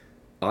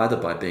either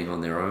by being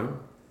on their own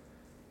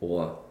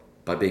or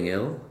by being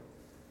ill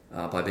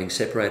by being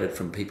separated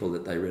from people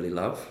that they really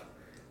love,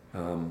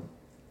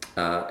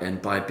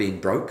 and by being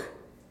broke,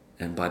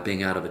 and by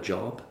being out of a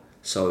job.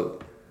 So,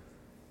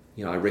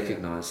 I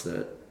recognise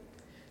that.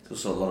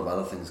 There's also a lot of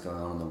other things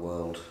going on in the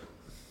world,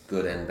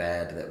 good and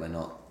bad, that we're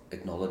not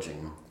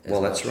acknowledging.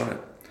 Well, that's right.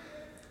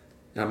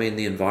 I mean,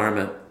 the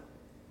environment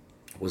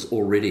was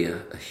already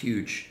a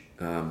huge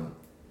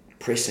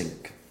pressing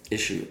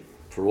issue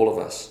for all of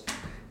us,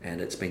 and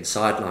it's been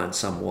sidelined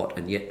somewhat,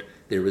 and yet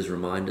there is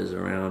reminders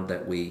around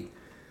that we,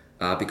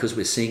 because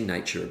we're seeing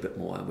nature a bit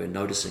more and we're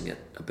noticing it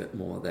a bit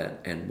more,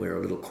 and we're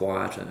a little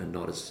quieter and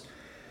not as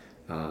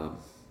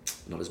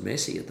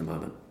messy at the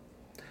moment.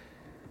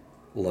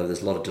 Although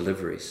there's a lot of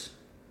deliveries,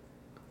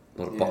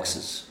 a lot of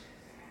boxes.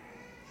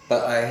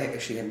 But I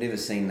actually have never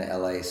seen the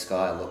LA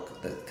sky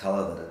look the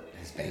colour that it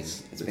has been.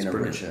 It's been a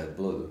brilliant. richer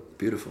blue.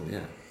 Beautiful,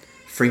 yeah.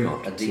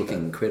 Fremont, it's looking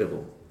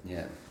incredible.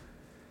 Yeah.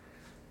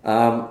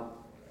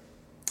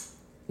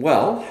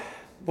 Well,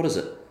 what is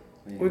it?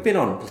 Yeah. We've been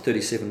on for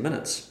 37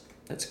 minutes.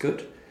 That's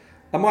good.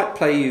 I might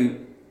play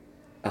you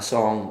a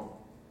song.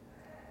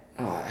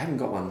 Oh, I haven't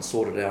got one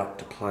sorted out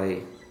to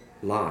play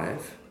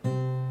live.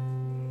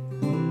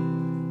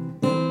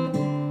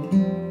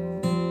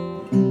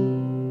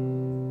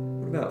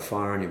 What about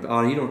Fire in Your...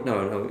 Oh, you don't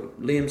know. No.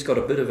 Liam's got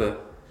a bit of a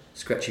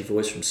scratchy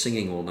voice from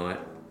singing all night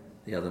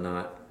the other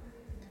night.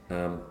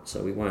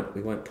 So we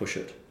won't push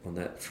it on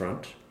that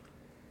front.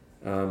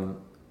 I'm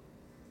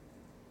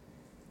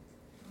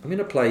going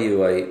to play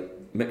you a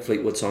Mick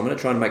Fleetwood song. I'm going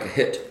to try and make a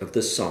hit of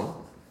this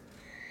song.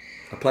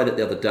 I played it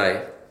the other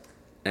day,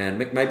 and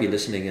Mick may be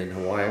listening in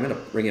Hawaii. I'm going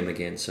to ring him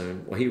again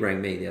soon. Well, he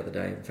rang me the other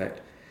day, in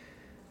fact.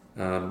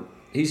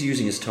 He's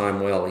using his time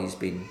well. He's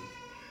been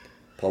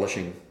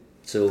polishing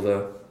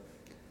silver,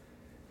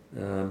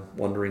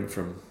 wandering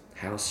from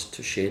house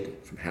to shed,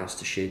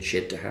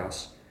 shed to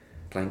house,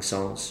 playing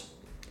songs,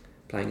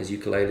 playing his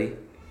ukulele.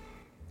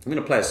 I'm going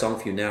to play a song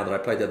for you now that I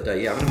played the other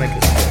day. Yeah, I'm going to make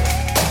this hit.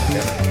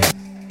 Yeah.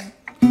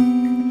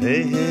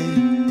 Hey, hey.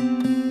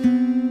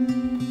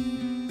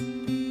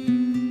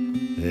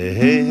 Hey,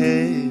 hey,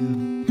 hey.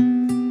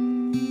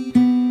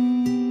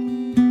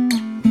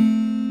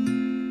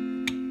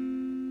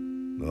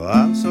 Oh,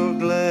 I'm so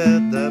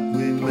glad that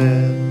we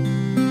met.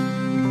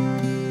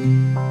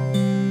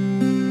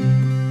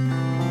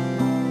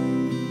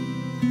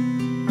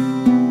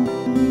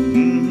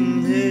 Hey,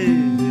 hey,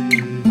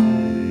 hey.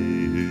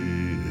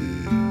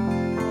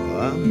 Oh,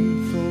 I'm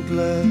so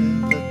glad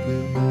that we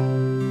met.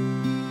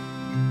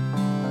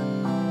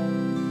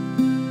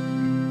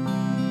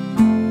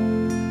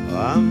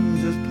 I'm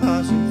just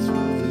passing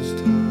through this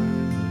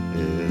time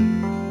ahead.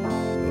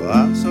 Oh,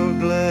 I'm so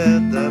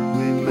glad that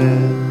we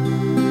met.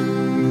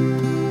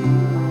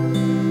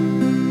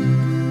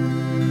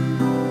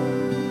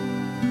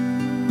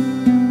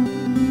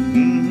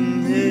 Hey,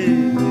 hey,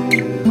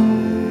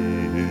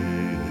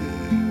 hey.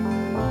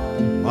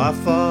 My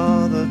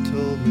father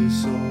told me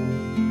so.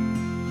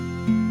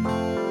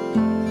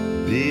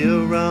 Be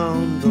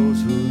around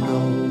those who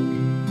know.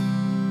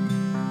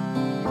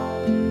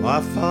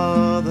 My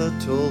father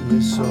told me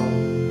so.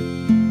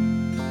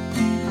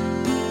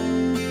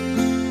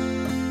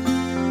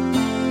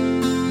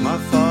 My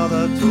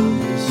father told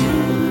me so.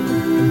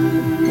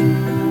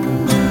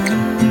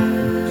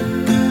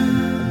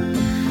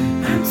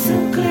 I'm so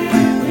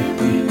glad that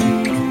we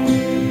met.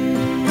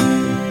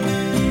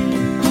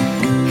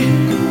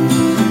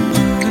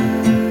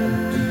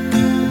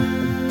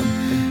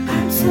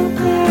 I'm so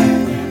glad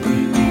that we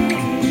met.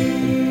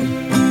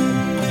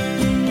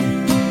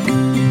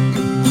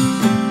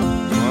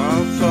 My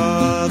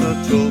father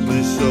told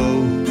me so.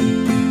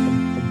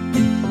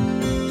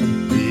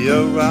 Be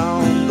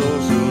around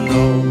those who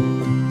know.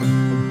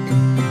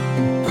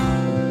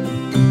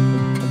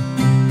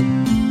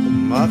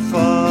 My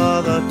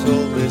father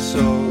told me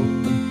so.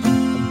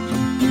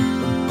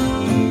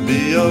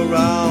 Be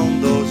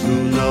around those who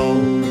know.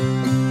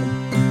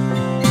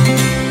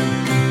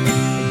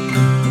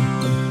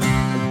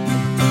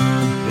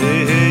 Hey,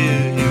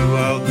 hey, you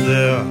out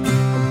there.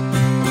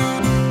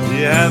 Do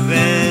you have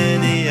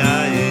any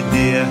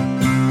idea?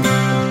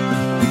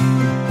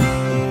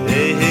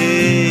 Hey,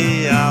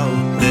 hey,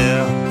 out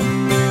there.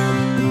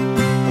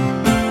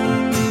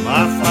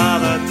 My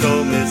father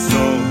told me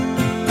so.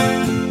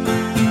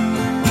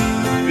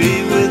 Be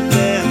with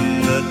them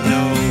that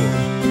know.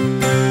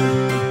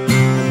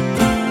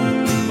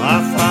 My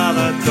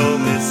father told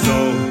me so.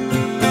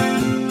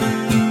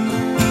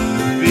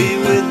 Be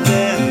with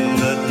them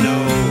that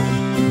know.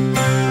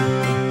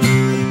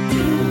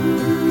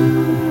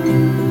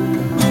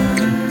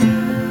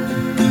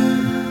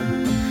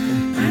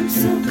 I'm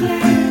so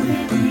glad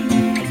that we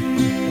met.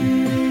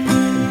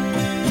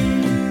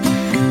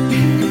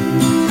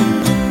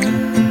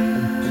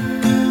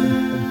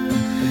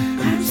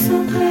 I'm so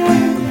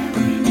glad that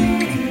we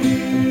met.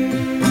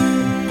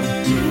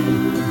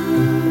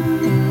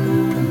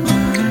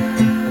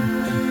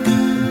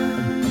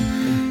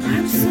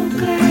 I'm so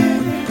glad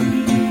that we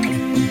met.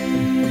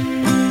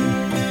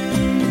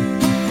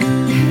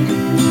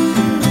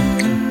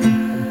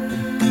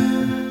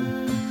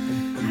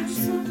 I'm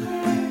so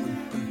glad.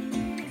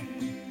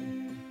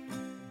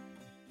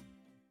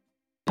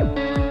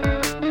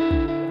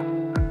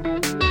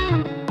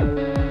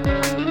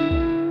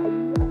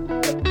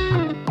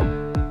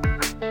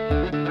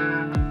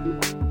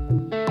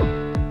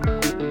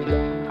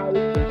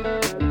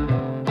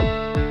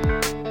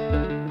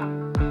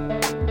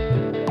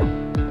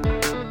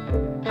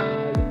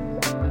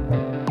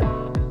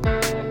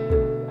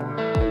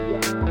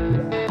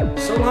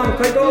 So long,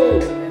 Pedro.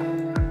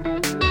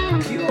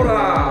 Kia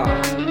ora.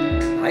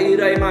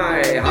 Haere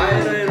mai,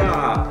 haere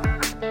ra.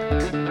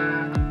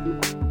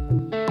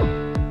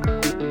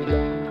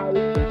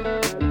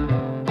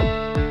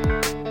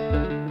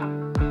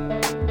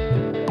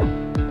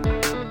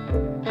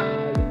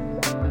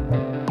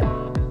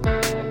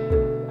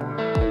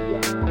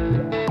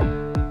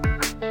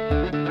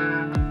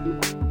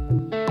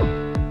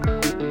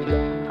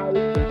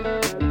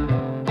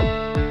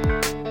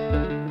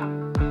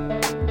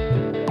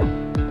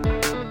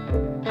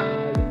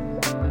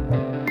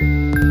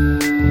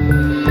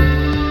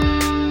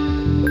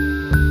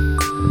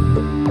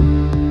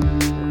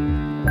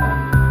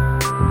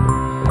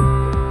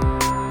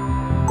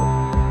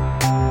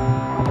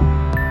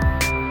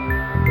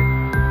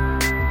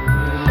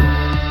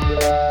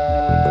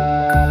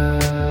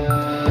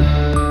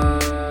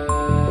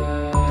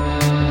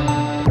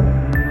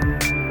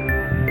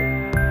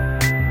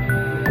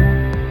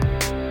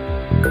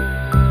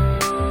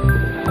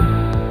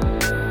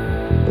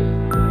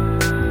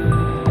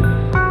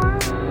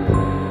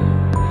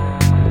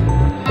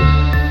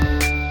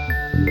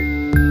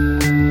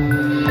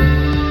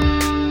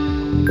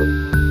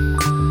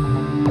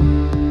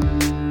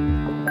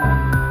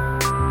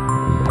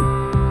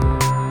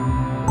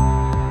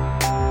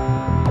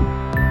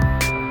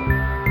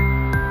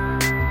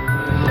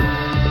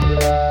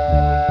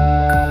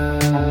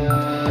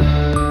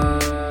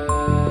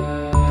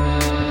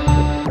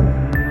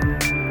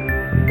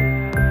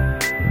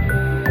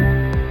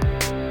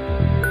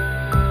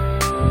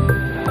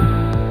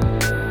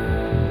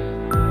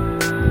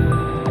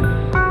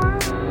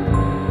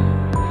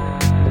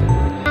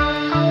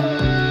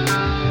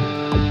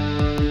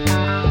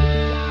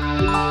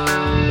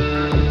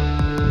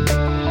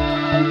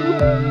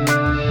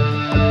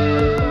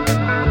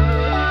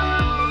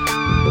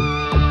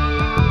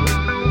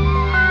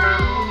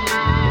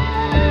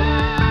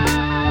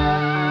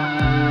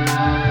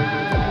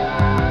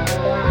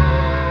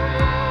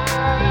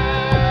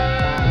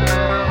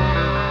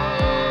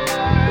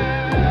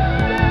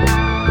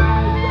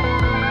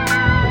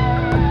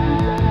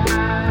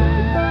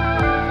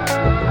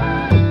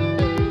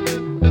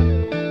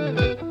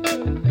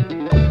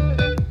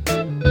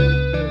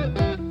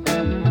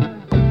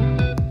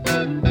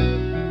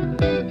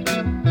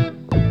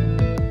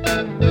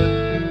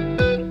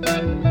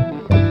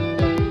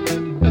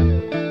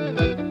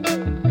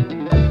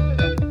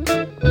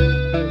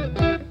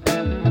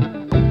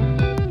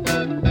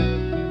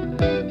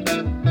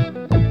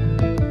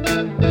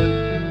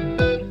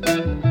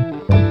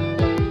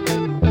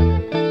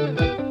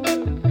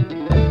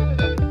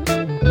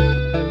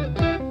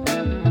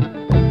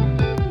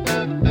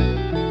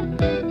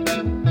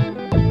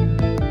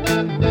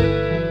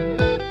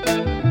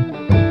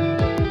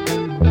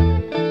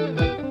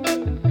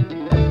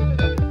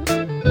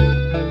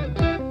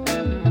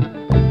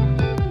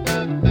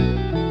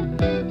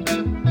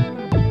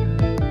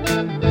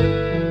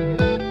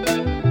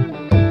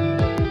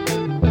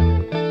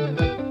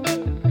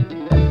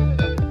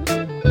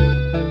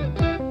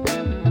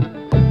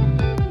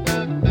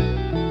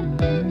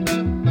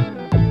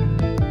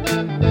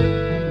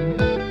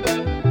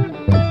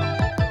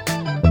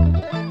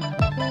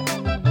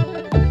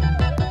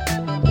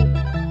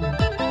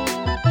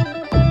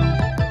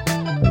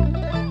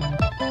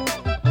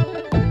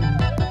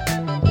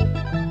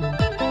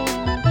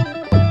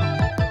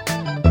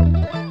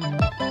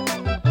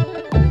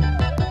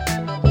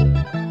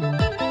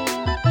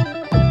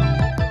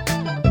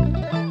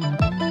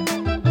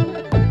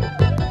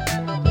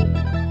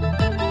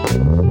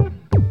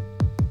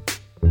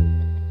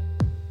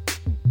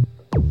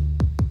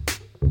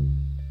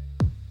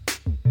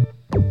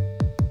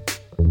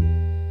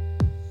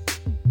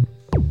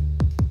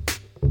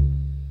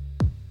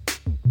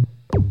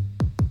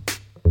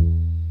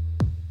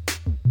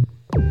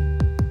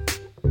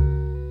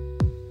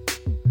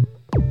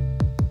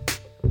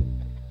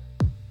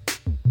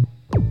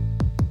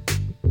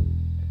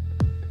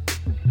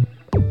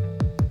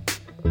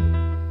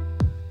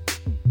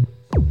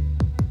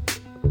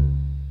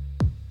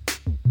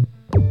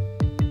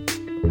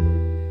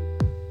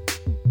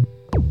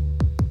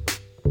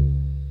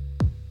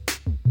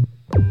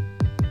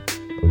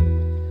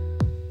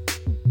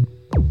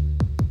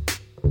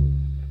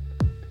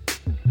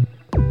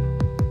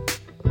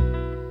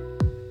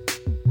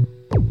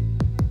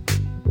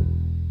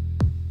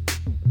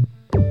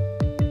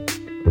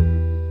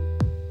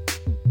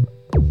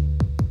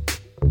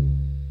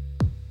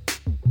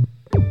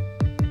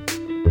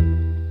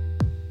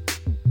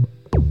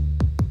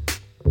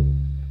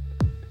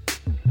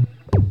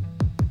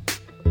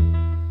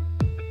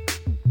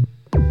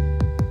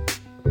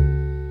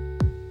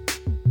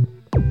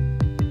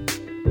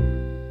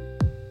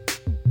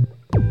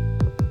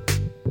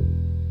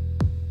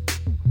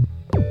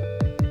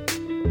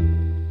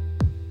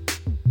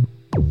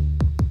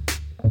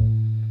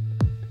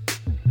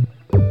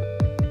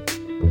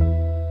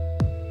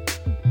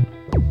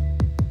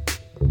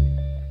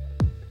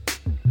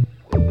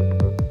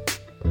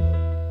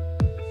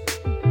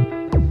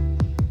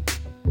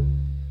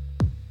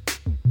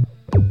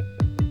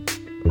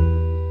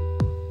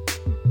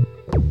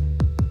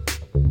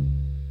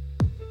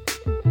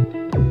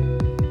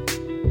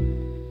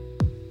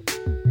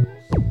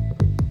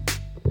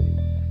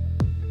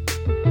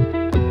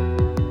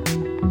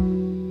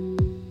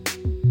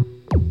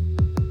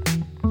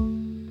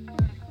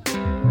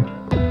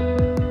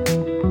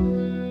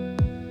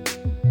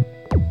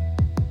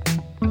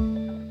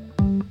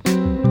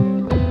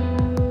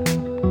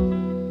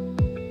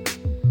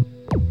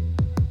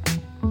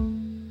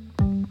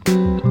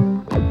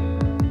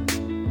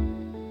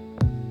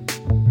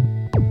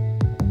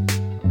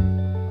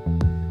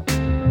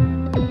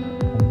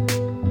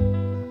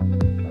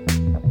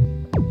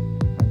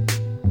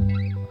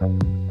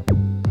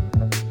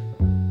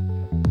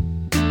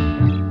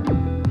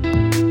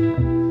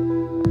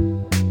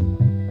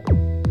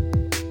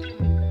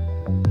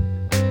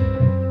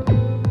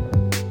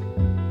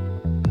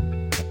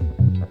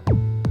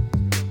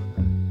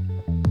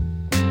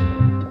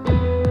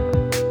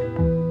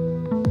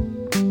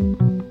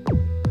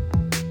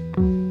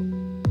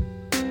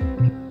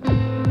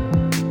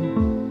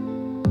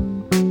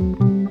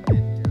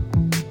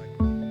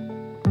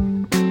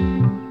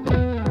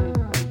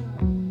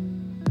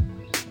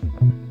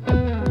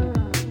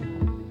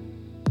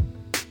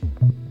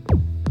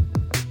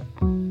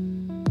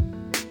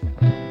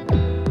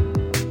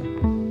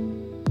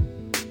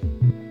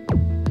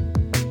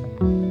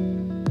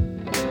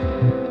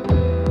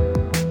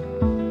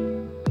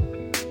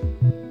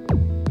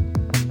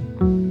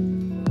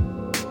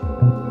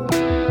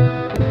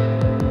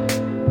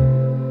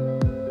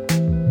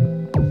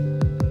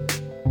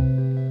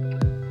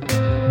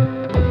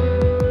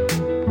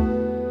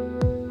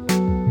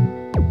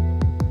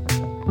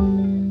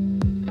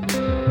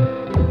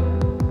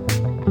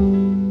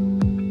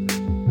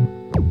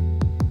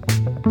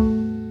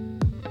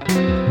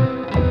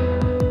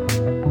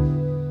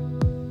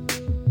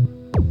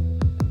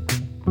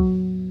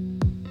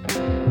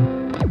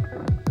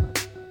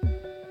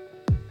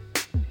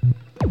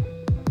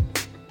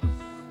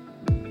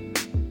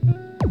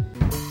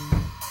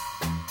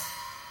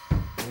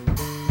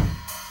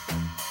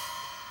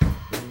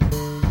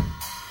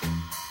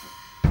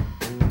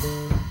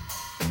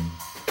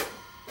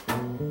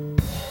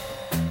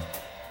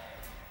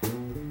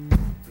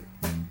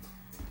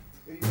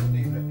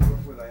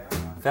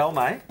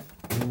 Velma,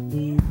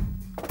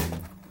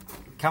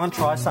 come and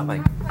try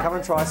something. Come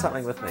and try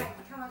something with me.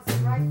 Come on, it's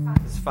great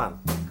fun. It's fun.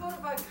 It's called a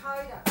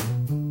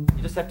vocoder.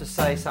 You just have to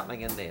say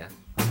something in there,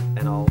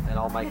 and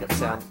I'll make it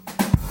sound.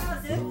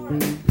 How's it?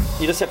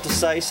 You just have to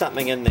say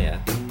something in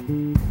there.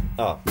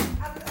 Oh,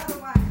 Other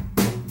way.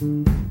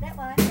 That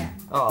one, yeah.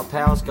 oh,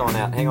 power's gone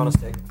out. Hang on a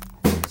sec.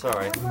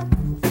 Sorry.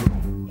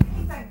 Anything,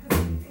 because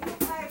if you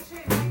play a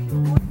tune, make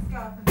your voice go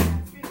up and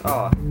down. It's really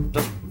Oh,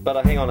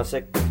 but hang on a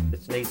sec.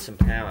 It needs some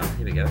power.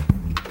 Here we go.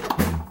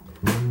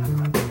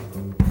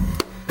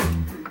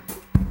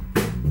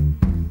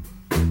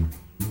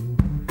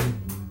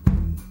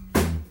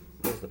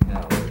 Where's the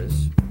power? There it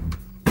is.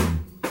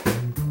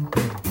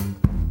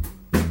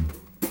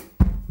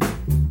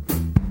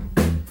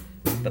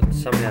 But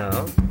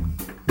somehow.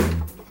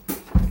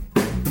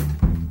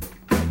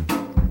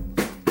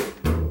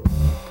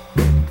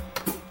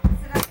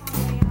 Sit up on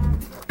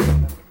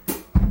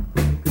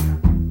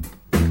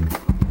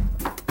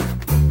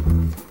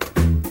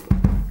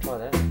Try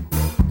that.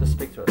 Just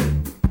speak to it.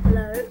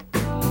 Hello.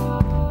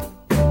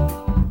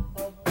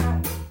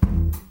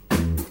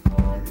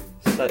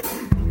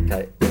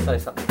 Okay, say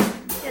something.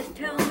 Just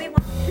tell me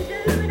what to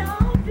do and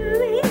I'll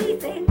do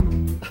anything.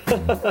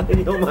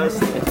 You almost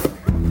there.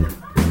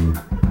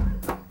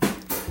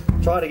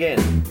 Try it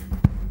again.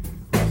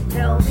 Just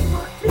tell me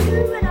what to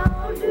do and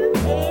I'll do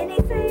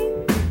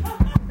anything.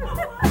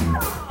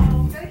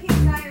 Gotta keep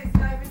saying it's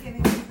over again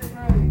into the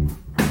groove.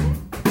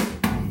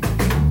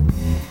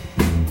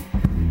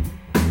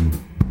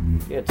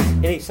 Yeah,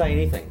 just say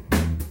anything.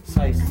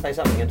 Say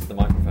something into the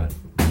microphone.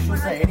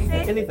 What I just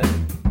said.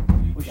 Anything.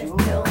 Just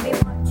tell me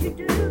what you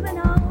do and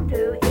I'll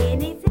do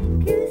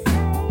anything you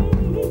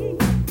say.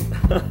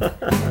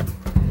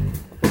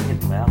 It's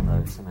getting loud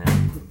though somehow.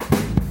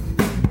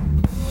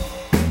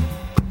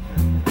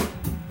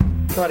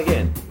 Try it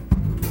again.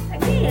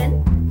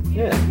 Again,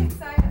 Yeah. Keep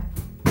saying it.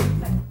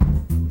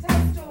 Tell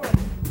a story.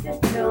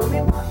 just tell me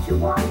what you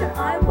want and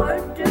I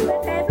won't do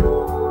it at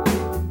all.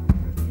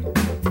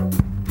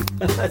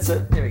 That's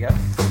it. There we go.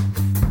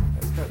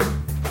 That's good.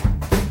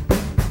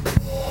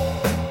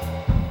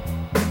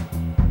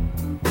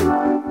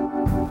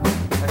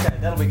 Okay,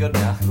 that'll be good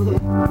now. We're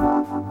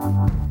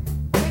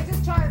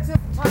just trying to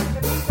touch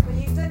the music, but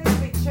you do need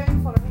to be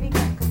tuneful of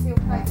anything because he'll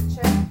play the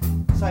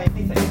tune. Say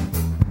anything.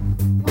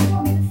 What do you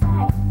want me to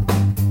say?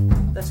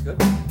 That's good.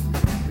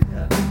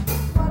 Yeah.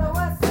 What do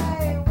I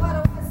say? What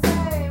do I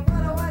say?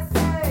 What do I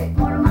say?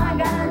 What am I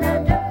gonna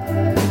do?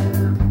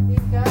 Here you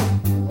go.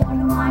 What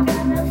am I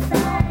gonna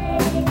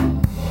say?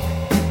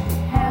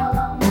 How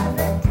long does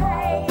it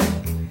take?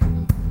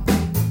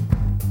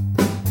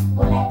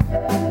 Will it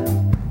do?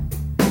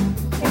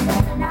 Is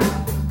that enough?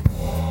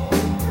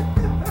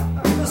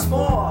 Just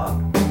more.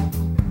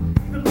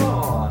 Even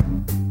more.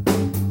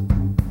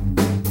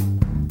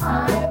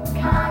 I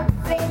can't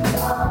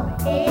think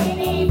of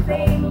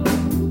anything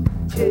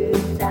to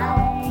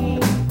say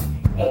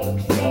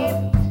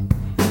except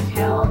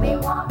tell me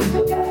what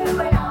to do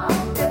and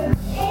I'll do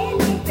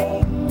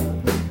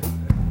anything.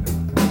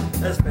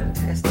 That's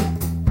fantastic.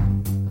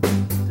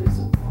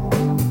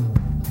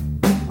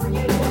 Will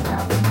you do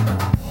something?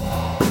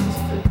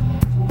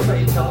 Say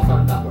your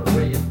telephone number,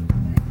 where you,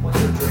 what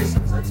your address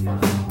is, that's fine.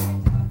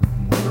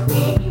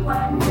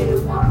 Anyone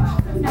who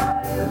wants to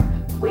know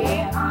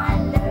where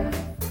I live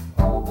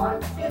or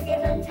wants to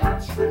get in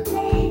touch with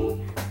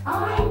me,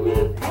 I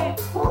live at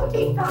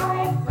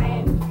 45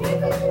 Grand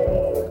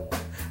Avenue.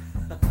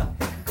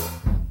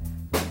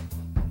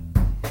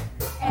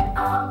 And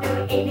I'll do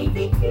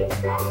anything you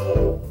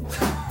say.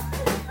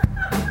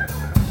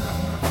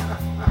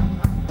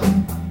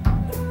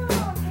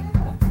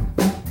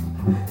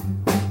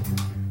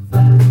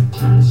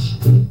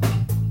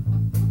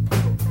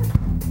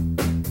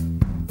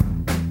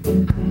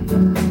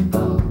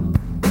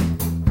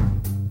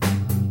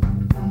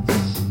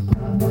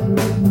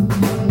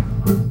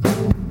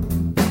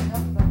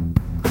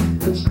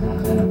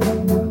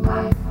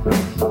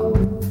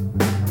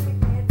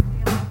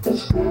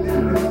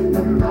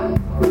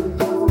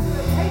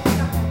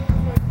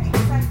 Repeat the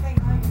same thing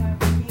over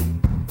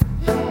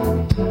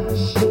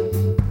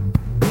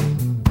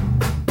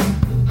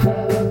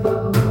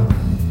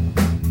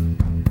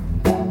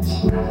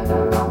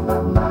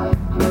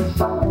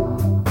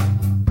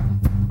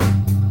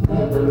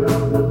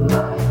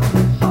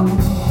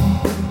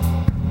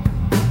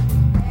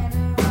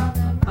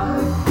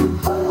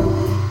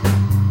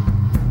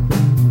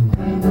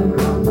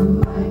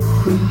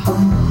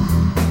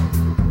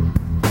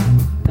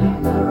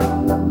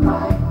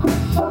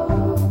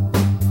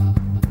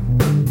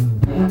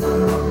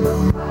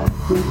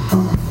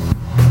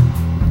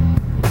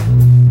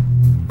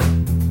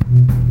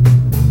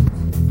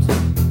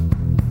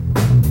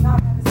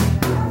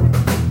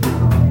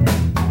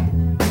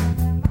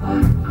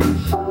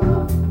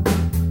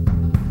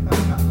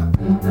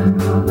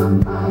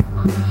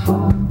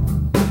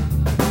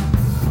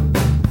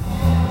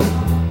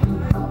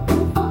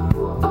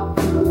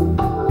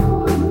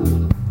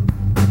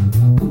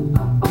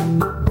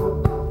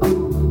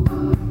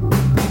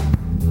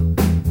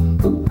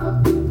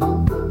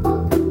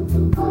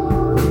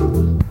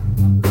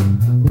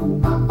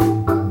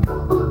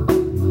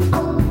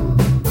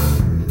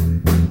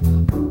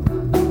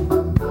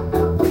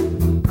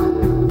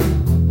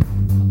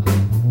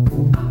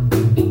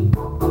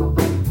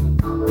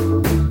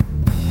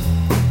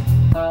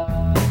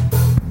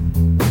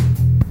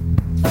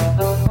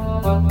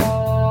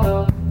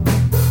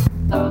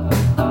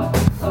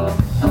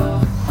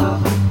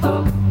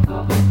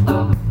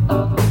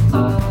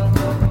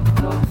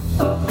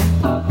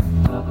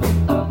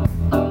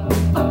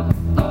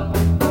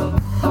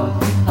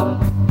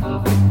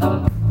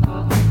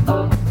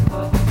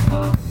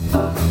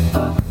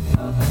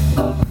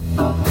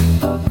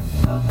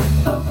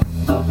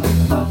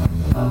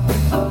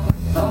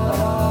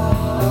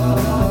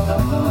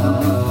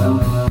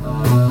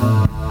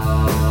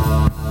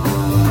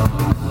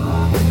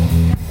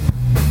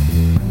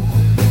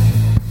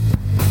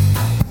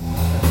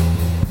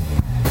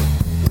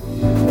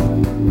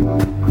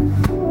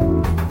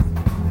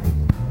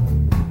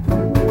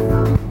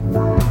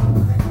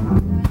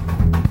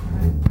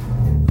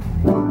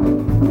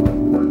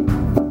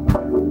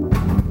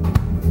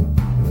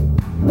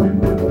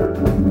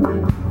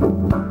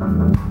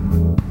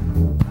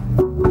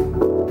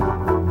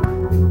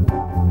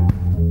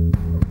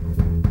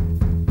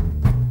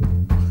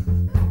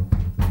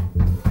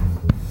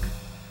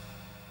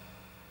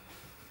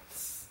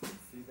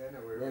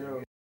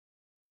Then